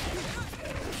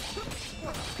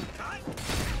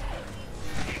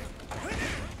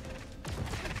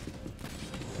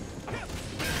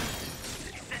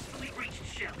 Successfully breached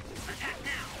shell. Attack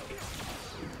now.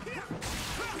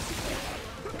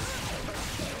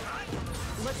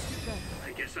 Let's do that. I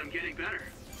guess I'm getting better.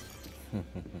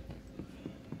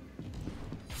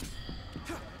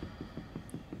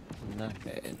 Not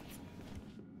bad.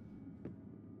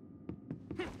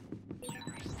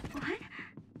 What?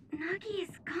 Nagi is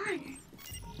gone.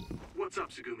 What's up,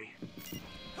 Tsugumi?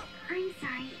 I'm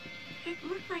sorry. It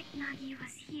looked like Nagi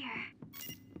was here.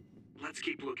 Let's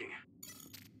keep looking.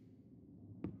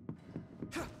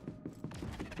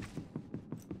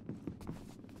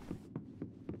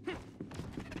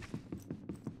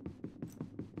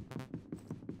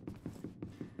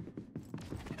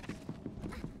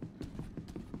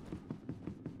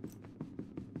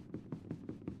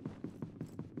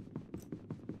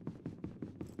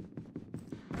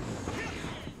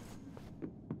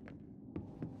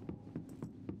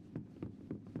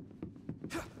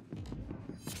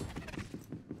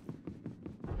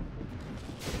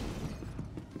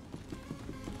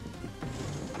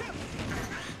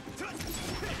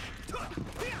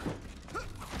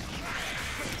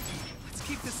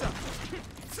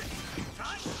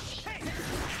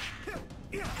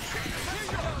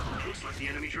 The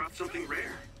enemy dropped something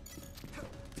rare.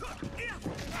 Oh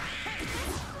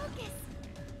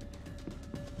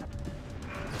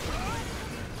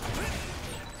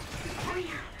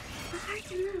yeah, it's hard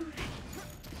to move.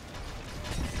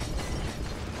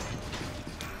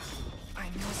 I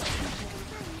must.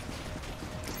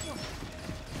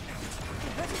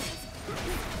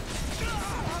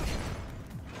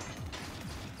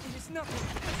 It is nothing.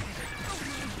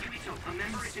 Yuito, a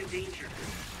member is in danger.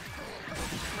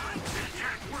 That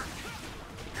attack worked.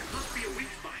 There must be a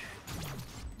weak spot.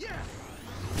 Yeah!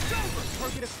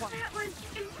 Target acquired. That was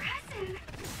impressive.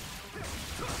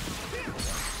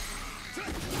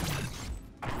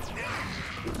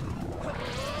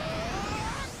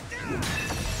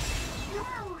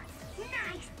 Whoa,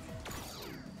 nice.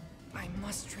 I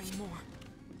must train more.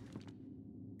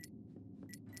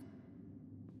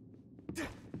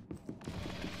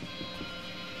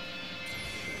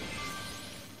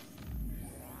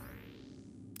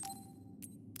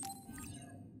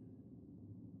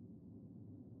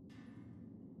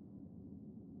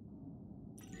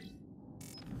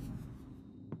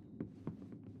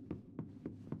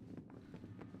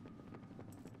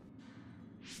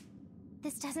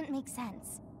 This doesn't make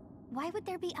sense. Why would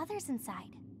there be others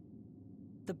inside?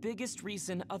 The biggest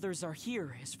reason others are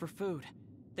here is for food.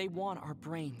 They want our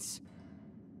brains.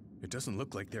 It doesn't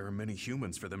look like there are many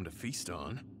humans for them to feast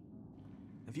on.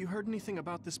 Have you heard anything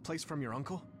about this place from your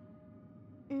uncle?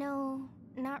 No,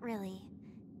 not really.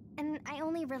 And I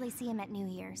only really see him at New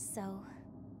Year's, so...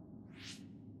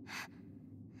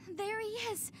 There he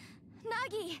is!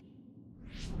 Nagi!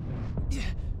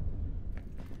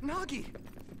 Nagi!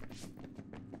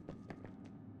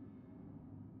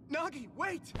 Nagi,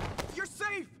 wait! You're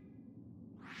safe!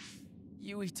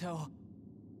 Yuito.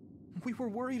 We were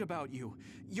worried about you.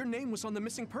 Your name was on the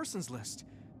missing persons list.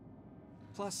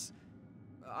 Plus,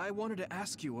 I wanted to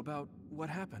ask you about what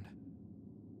happened.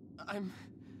 I'm...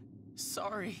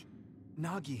 sorry.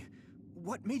 Nagi,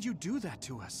 what made you do that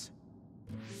to us?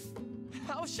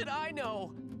 How should I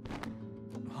know?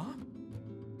 Huh?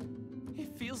 It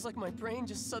feels like my brain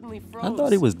just suddenly froze. I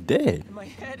thought he was dead. My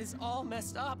head is all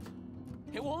messed up.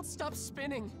 It won't stop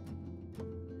spinning.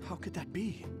 How could that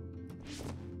be?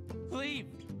 Leave!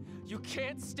 You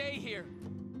can't stay here!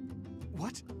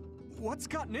 What? What's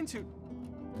gotten into...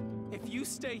 If you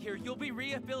stay here, you'll be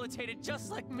rehabilitated just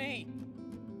like me!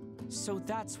 So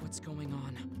that's what's going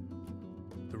on.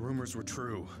 The rumors were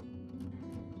true.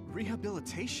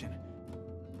 Rehabilitation?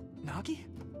 Nagi?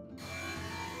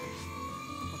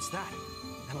 What's that?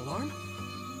 An alarm?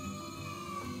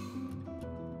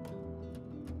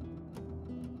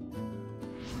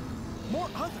 More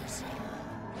others!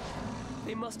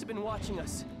 They must have been watching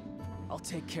us. I'll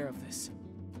take care of this.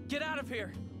 Get out of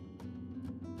here!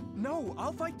 No,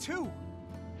 I'll fight too!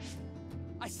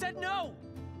 I said no!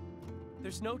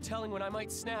 There's no telling when I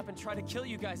might snap and try to kill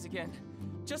you guys again.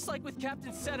 Just like with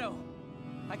Captain Seto.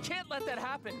 I can't let that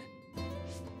happen.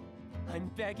 I'm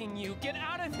begging you, get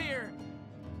out of here!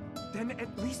 Then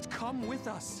at least come with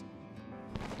us.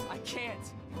 I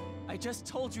can't. I just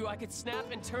told you I could snap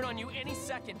and turn on you any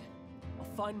second.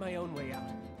 I'll find my own way out.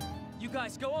 You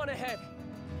guys, go on ahead.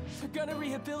 They're gonna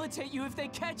rehabilitate you if they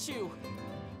catch you.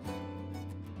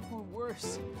 Or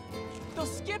worse, they'll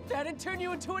skip that and turn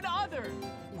you into an other.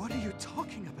 What are you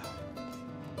talking about?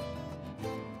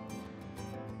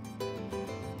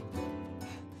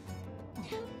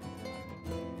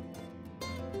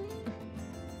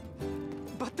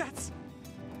 But that's...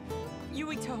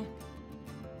 Yuito,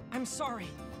 I'm sorry.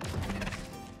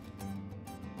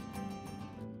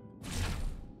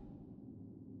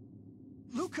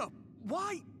 Luca,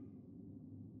 why?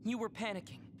 You were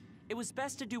panicking. It was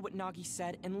best to do what Nagi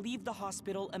said and leave the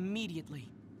hospital immediately.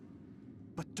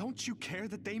 But don't you care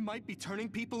that they might be turning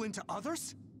people into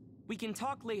others? We can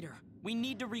talk later. We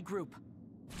need to regroup.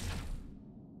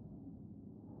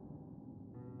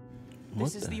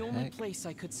 This is the only place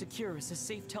I could secure as a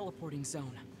safe teleporting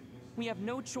zone. We have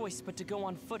no choice but to go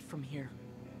on foot from here.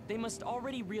 They must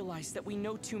already realize that we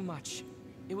know too much.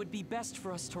 It would be best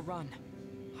for us to run.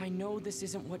 I know this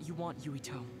isn't what you want,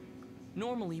 Yuito.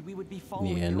 Normally, we would be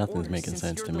following your nothing's orders making since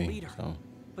sense you're to the me. leader. So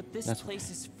But this that's place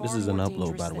okay. is far This is an more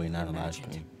upload, by dangerous the way, than not a you live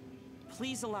imagined. stream.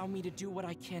 Please allow me to do what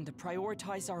I can to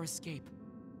prioritize our escape.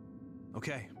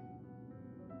 Okay.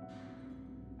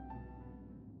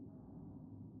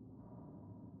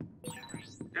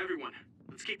 Everyone,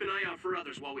 let's keep an eye out for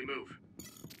others while we move.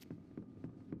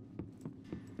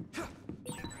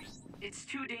 It's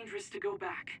too dangerous to go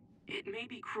back. It may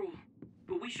be cruel,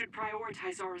 but we should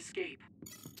prioritize our escape.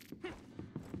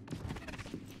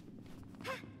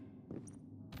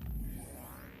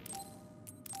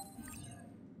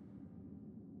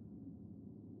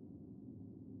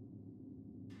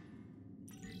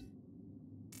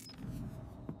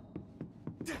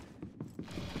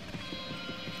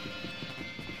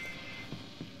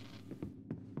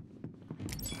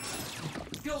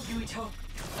 help, Yuito.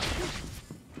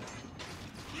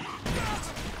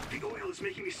 The oil is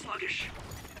making me sluggish.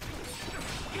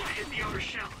 I hit the outer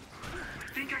shell.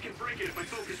 I think I can break it if I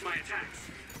focus my attacks.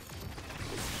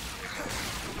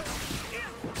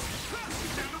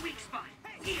 Found a weak spot.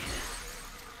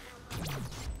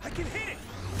 I can hit it!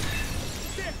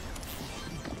 There!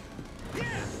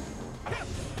 Yeah!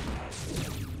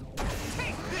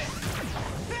 Take this!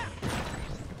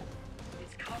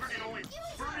 It's covered in oil.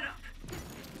 Burn it up.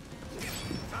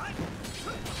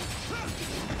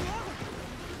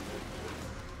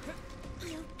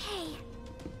 You pay.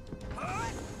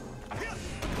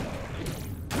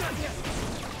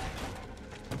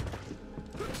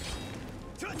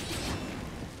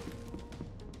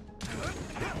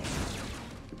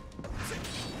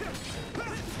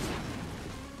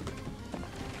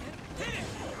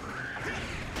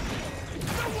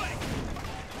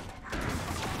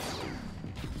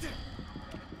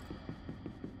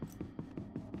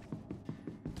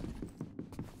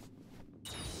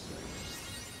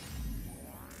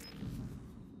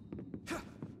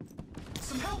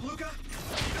 Some help, Luca!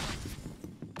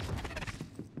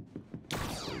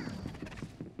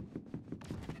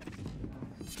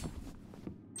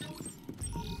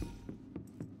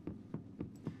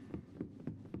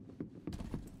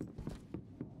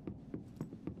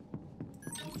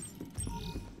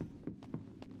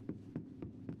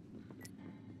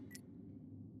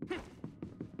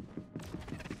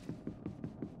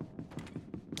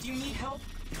 Do you need help?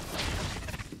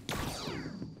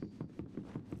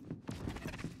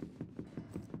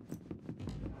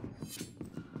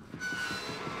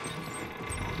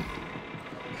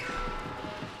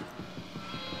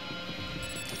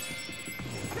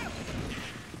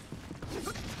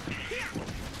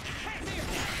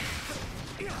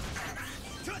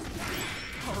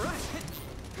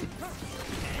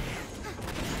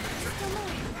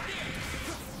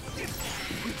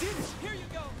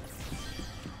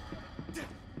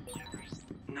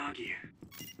 Nagi.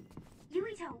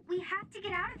 Yuito, we have to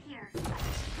get out of here.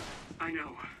 I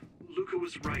know. Luca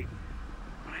was right.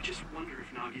 But I just wonder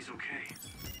if Nagi's okay.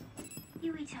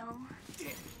 Yuito.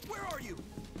 Where are you?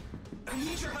 I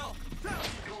need your help!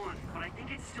 Gone, but I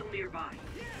think it's still nearby.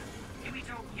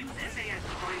 Yuito, use SAS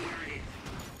to find where it is.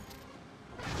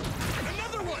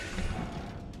 Another one!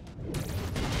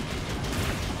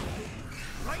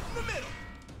 Right in the middle!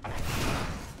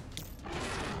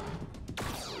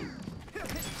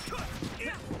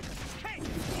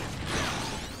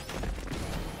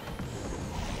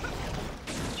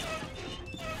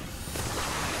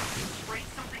 Spray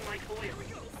something like oil.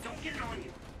 Don't get it on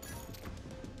you.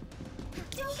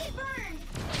 Don't get burned!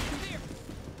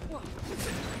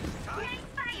 Nice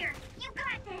fire! You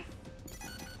got this!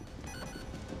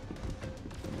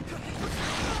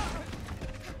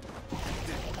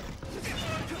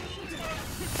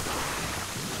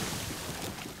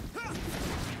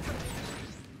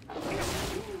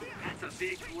 That's a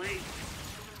big blade.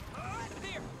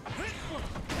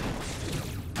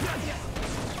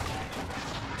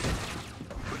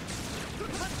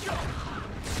 Let's go!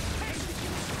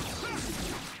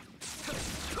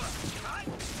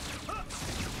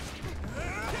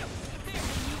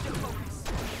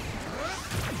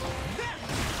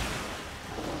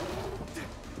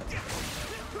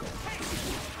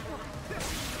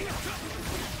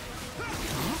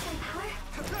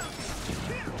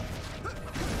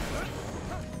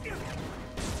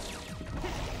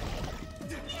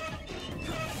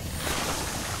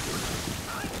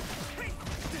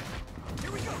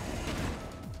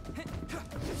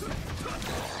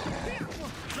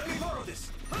 Let me borrow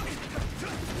this!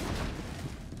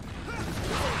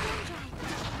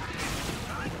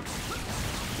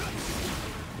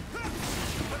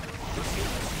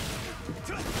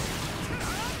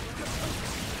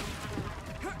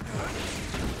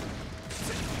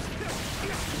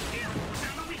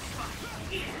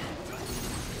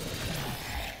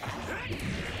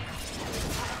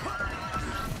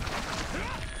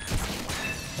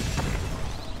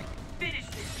 Finish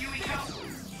this, Yuito!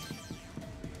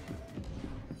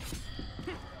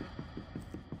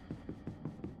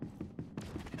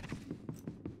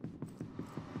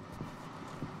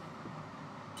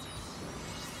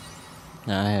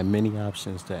 Now, I had many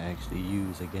options to actually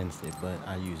use against it, but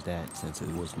I used that since it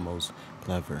was the most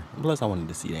clever. Plus, I wanted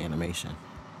to see the animation.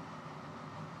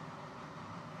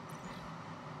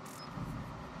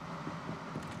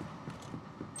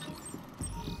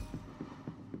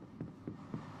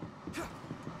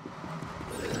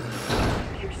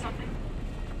 Hear something?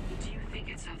 Do you think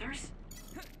it's others?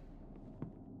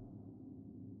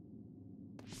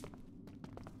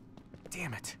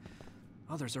 Damn it.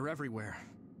 Others are everywhere.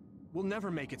 We'll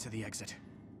never make it to the exit.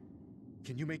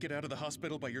 Can you make it out of the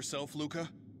hospital by yourself, Luca?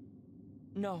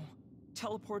 No.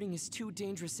 Teleporting is too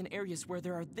dangerous in areas where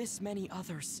there are this many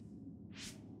others.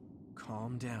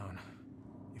 Calm down.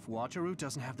 If Wataru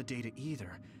doesn't have the data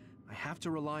either, I have to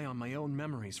rely on my own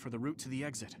memories for the route to the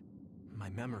exit. My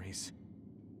memories.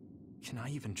 Can I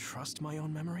even trust my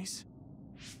own memories?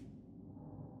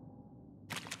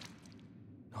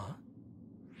 Huh?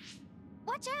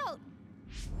 Watch out!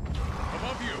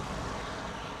 Above you!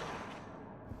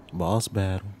 Boss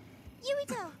battle.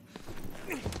 Yuito!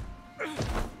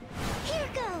 Here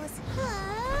goes!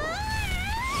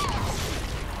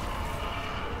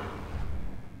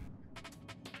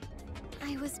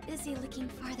 I was busy looking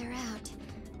farther out.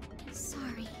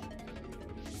 Sorry.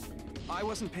 I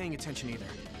wasn't paying attention either.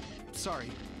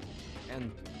 Sorry.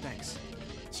 And thanks.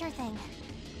 Sure thing.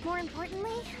 More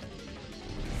importantly...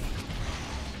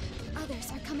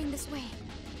 Others are coming this way.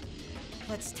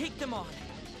 Let's take them on.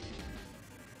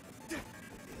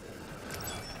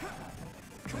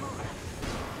 Come on.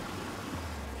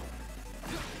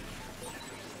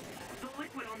 The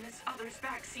liquid on this other's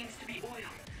back seems to be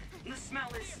oil. The smell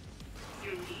is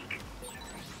unique.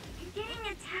 Getting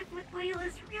attacked with oil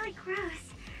is really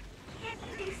gross. Can't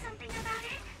you do something about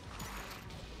it?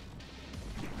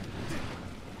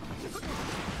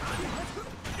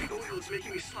 The oil is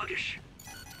making me sluggish.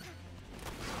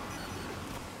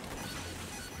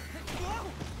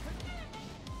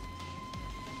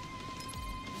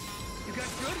 You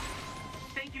guys good?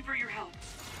 Thank you for your help.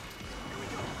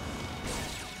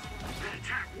 That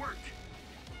attack worked.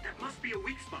 That must be a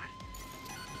weak spot.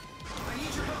 I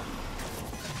need your help.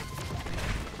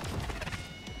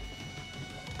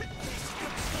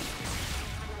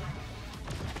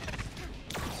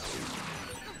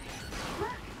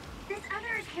 Look! This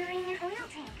other is carrying an oil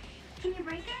tank. Can you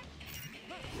break it?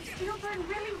 It'll burn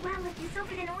really well if you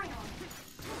soak it in oil.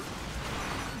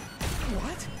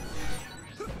 What?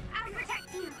 I'll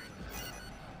protect you!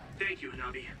 Thank you,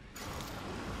 Hanabi.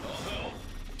 I'll help.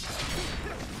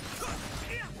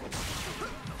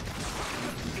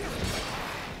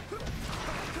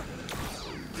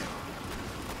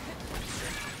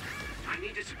 I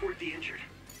need to support the injured.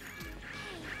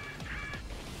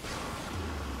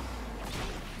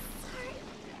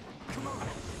 Come on.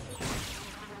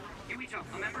 Yuito,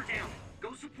 a member down.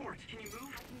 Go support. Can you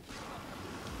move?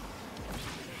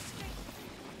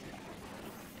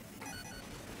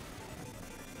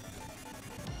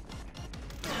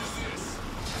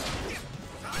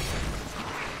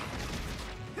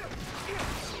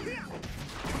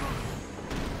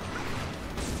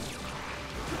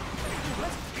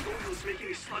 It's making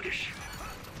me sluggish.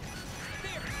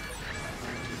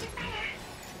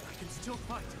 I can still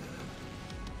fight.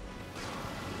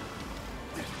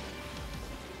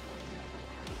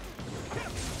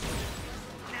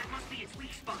 That must be its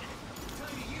weak spot.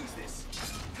 Time to use this.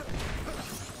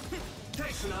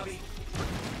 Thanks, Hanabi.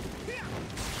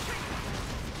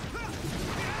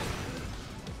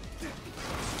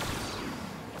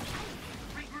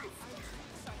 Regroup.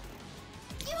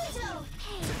 Yuito!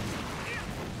 Hey!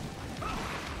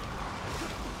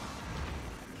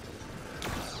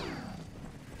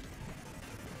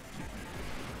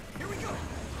 Here we go.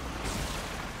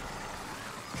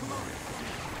 Come on.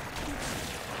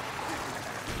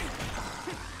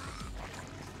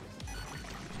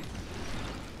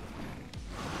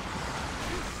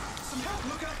 Some help,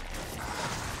 Luca.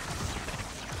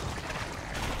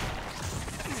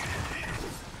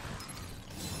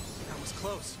 That was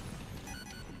close.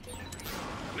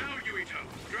 Now, Yuito,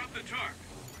 drop the tarp.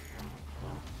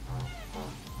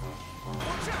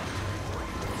 Watch out!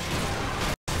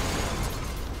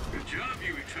 Good job,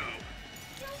 Yuito.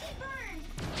 Don't get burned!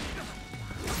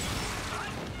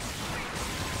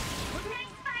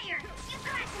 Nice fire! You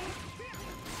got this!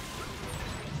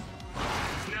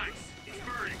 Nice. It's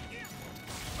burning.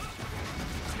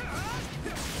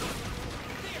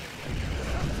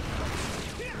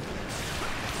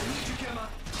 I need you, Gemma.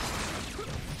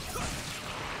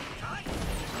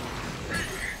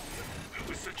 That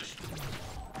was such a...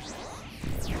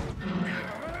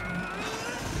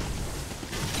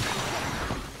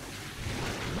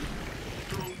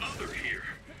 Wrong other here.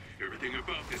 Everything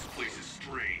about this place is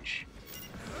strange.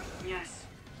 Yes.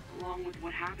 Along with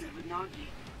what happened with Nagi,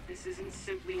 this isn't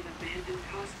simply an abandoned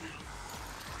hospital.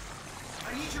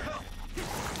 I need your help.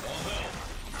 I'll help.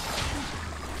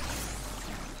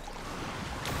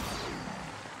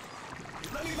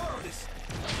 Let me borrow this.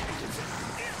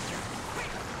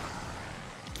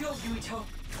 Go, Yuito.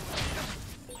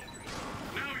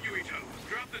 Now, Yuito,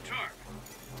 drop the tarp.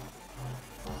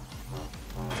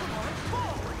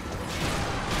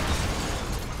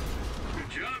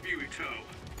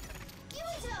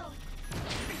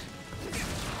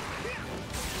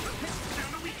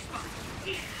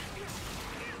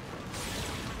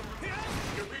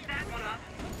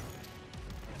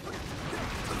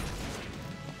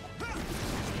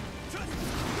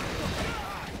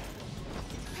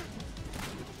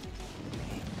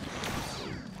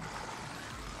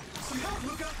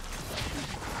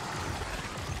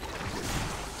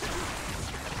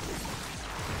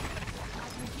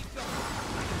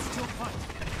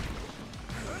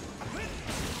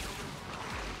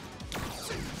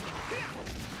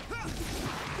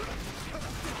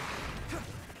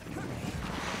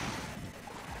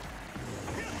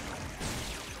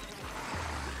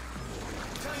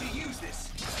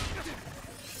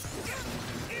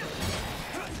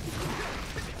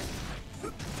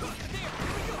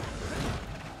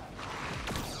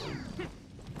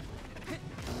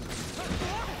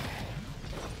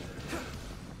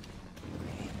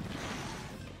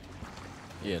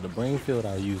 Yeah, the brain field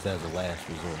I'll use as a last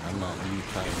resort. I'm not really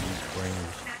trying to use brain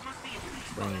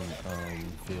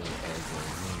field as a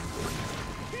main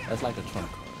thing. That's like a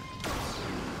trump card.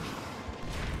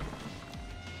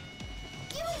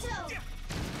 Yuito!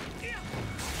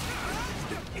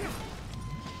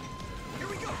 Here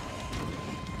we go!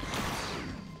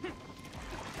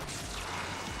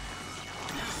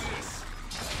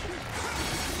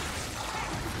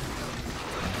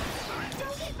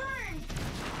 Don't get burned!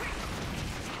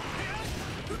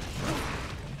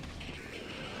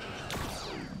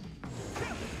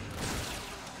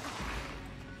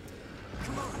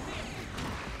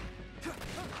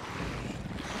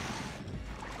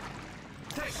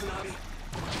 Thanks, Nagi.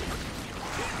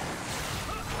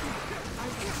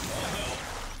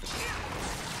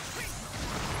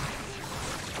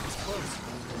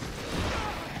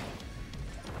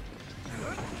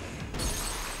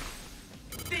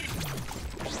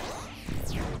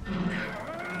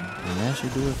 And that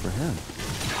should do it for him.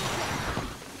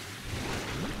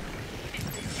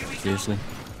 Seriously?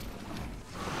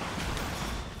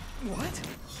 What?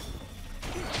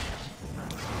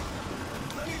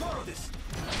 Let me borrow this.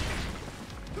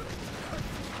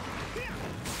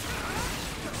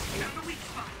 Found the weak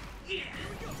spot. Yeah.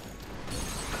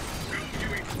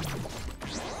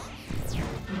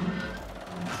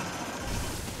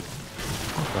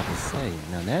 I was about to say,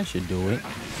 now that should do it.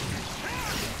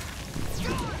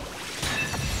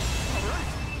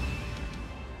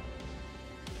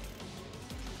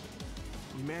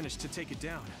 We managed to take it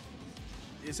down.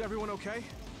 Is everyone okay?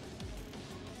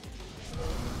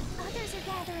 Others are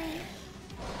gathering.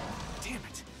 Damn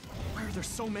it! Why are there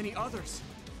so many others?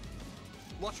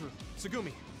 Watchroom,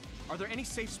 Tsugumi, are there any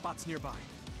safe spots nearby?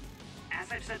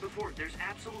 As I've said before, there's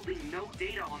absolutely no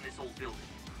data on this old building.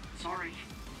 Sorry.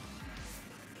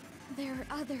 There are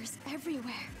others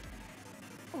everywhere.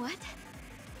 What?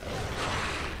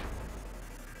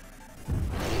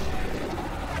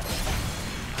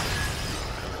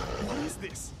 What is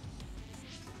this?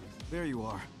 There you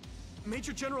are.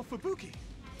 Major General Fubuki.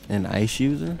 An ice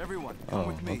user? Everyone, come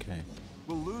with me. Okay.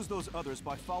 We'll lose those others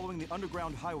by following the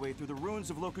underground highway through the ruins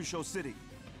of Lokusho City.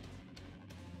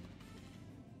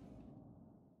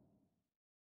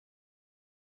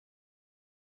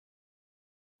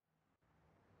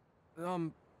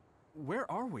 Where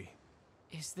are we?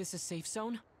 Is this a safe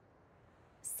zone?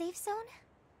 Safe zone?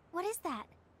 What is that?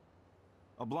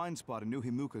 A blind spot in New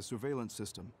Himuka's surveillance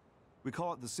system. We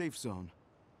call it the safe zone.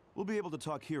 We'll be able to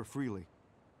talk here freely.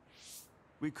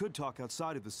 We could talk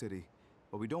outside of the city,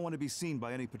 but we don't want to be seen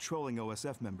by any patrolling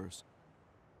OSF members.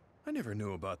 I never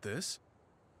knew about this.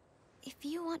 If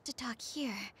you want to talk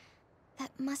here,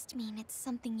 that must mean it's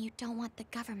something you don't want the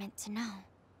government to know.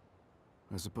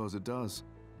 I suppose it does.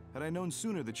 Had I known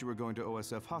sooner that you were going to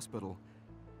OSF Hospital,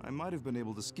 I might have been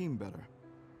able to scheme better.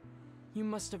 You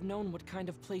must have known what kind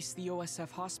of place the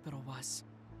OSF hospital was.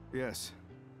 Yes.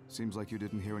 Seems like you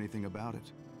didn't hear anything about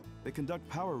it. They conduct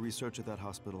power research at that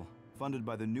hospital, funded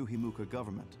by the New Himuka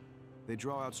government. They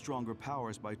draw out stronger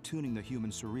powers by tuning the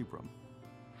human cerebrum.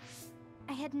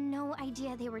 I had no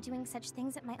idea they were doing such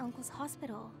things at my uncle's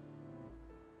hospital.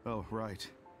 Oh, right.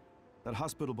 That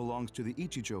hospital belongs to the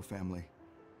Ichijo family.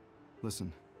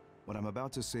 Listen, what I'm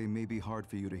about to say may be hard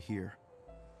for you to hear.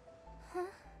 Huh?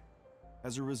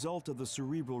 As a result of the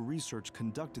cerebral research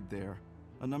conducted there,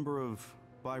 a number of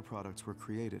byproducts were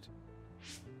created.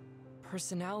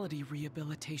 Personality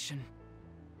rehabilitation.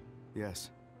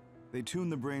 Yes. They tune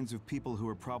the brains of people who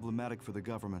are problematic for the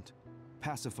government,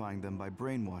 pacifying them by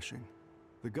brainwashing.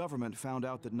 The government found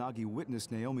out that Nagi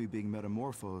witnessed Naomi being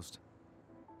metamorphosed,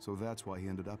 so that's why he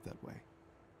ended up that way.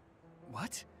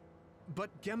 What? But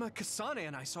Gemma, Kasane,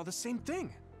 and I saw the same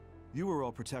thing. You were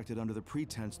all protected under the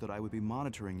pretense that I would be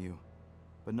monitoring you,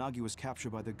 but Nagi was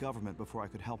captured by the government before I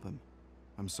could help him.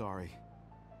 I'm sorry.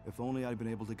 If only I'd been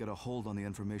able to get a hold on the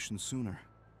information sooner.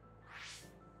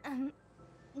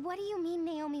 What do you mean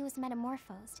Naomi was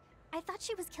metamorphosed? I thought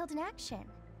she was killed in action.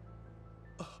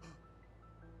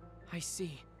 I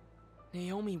see.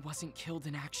 Naomi wasn't killed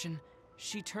in action.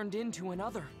 She turned into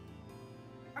another.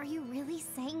 Are you really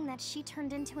saying that she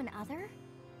turned into an other?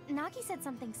 Nagi said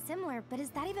something similar, but is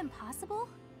that even possible?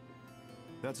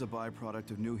 That's a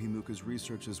byproduct of New Himuka's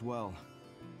research as well.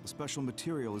 The special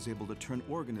material is able to turn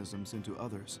organisms into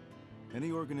others. Any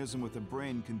organism with a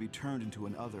brain can be turned into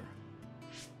an other.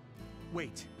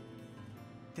 Wait.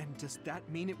 Then does that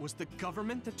mean it was the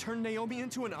government that turned Naomi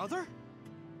into an other?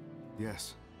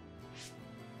 Yes.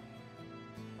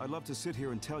 I'd love to sit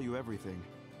here and tell you everything,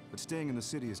 but staying in the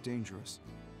city is dangerous.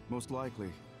 Most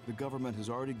likely, the government has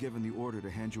already given the order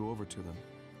to hand you over to them.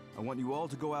 I want you all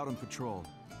to go out on patrol.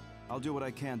 I'll do what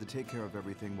I can to take care of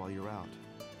everything while you're out.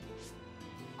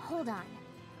 Hold on.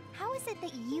 How is it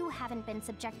that you haven't been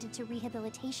subjected to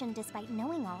rehabilitation despite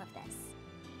knowing all of this?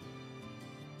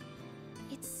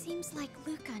 It seems like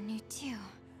Luca knew too.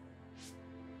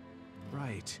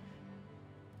 Right.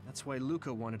 That's why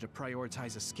Luca wanted to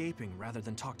prioritize escaping rather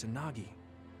than talk to Nagi.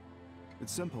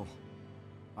 It's simple.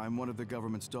 I'm one of the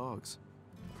government's dogs.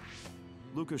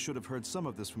 Luca should have heard some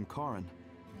of this from Karin.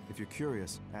 If you're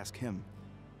curious, ask him.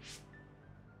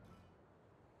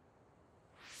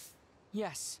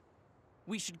 Yes.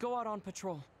 We should go out on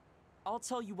patrol. I'll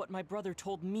tell you what my brother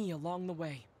told me along the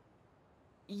way.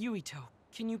 Yuito,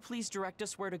 can you please direct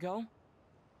us where to go?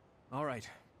 All right.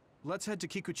 Let's head to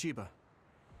Kikuchiba.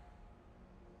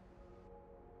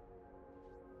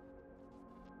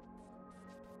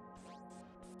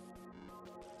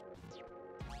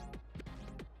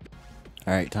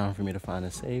 Alright, time for me to find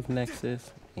a save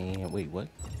Nexus. And wait, what?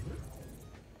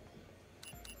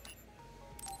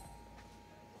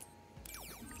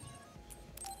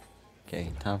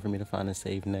 Okay, time for me to find a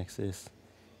save Nexus.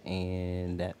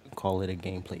 And that call it a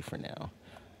gameplay for now.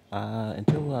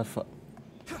 Until I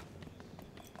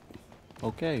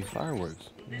okay, fireworks.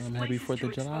 Happy 4th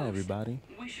of July, everybody.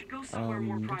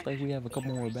 Looks like we have a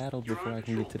couple more battles before I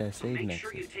can get to that save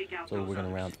Nexus. So we're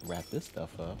gonna wrap this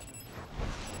stuff up.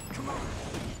 Come on.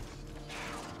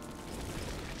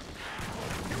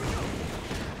 Here we go.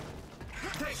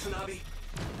 Thanks, Hanabi.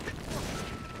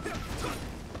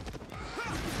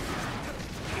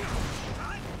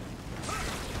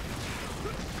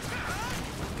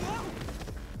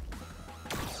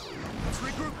 Let's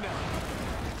regroup now.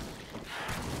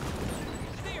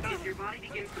 If your body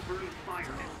begins to burn with fire,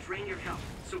 it'll drain your health,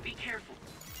 so be careful.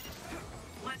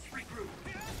 Let's regroup.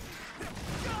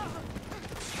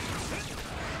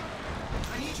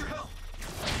 I need your help.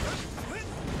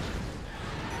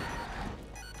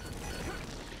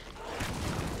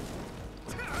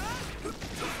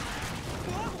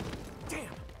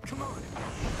 Damn, come on.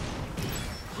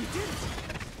 We did it.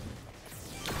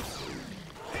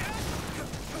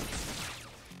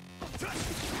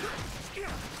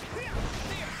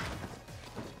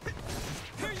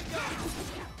 Here you go.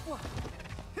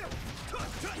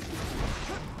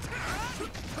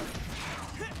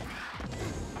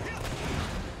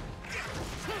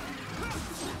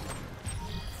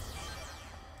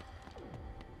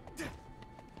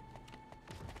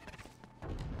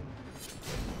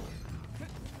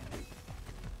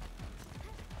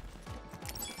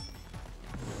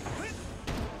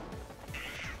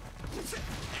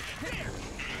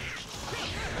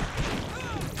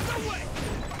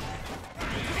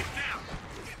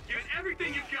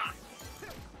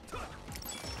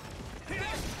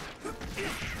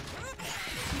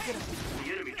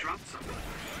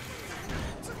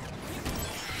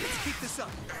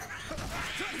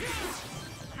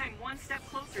 I'm one step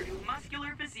closer to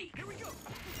muscular physique. Here we go.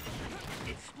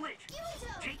 It's split.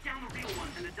 Yuito! Take down the real one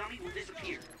and the dummy will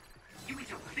disappear.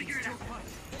 Yuito, figure it out.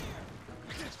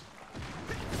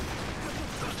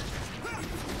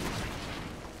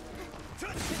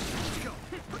 Let's go.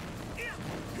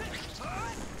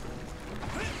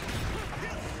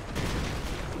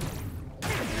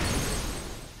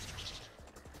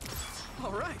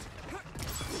 All right.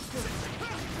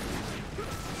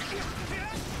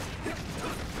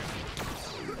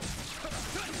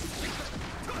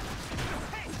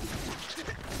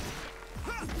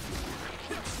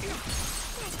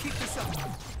 Let's keep this up.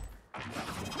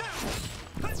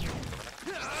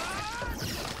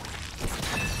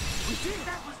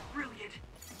 That was brilliant.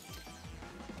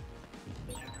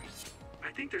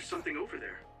 I think there's something over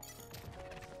there.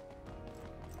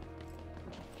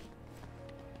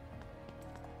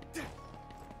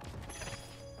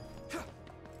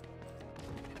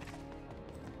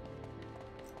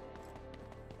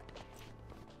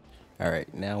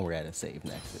 Alright, now we're at a save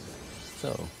Nexus.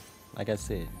 So, like I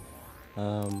said,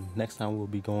 next time we'll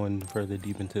be going further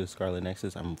deep into Scarlet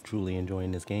Nexus. I'm truly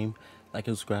enjoying this game. Like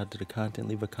and subscribe to the content,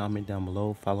 leave a comment down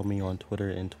below, follow me on Twitter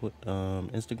and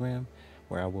Instagram,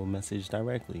 where I will message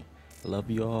directly. I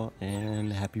love you all,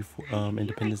 and happy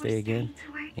Independence Day again,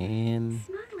 and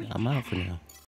I'm out for now.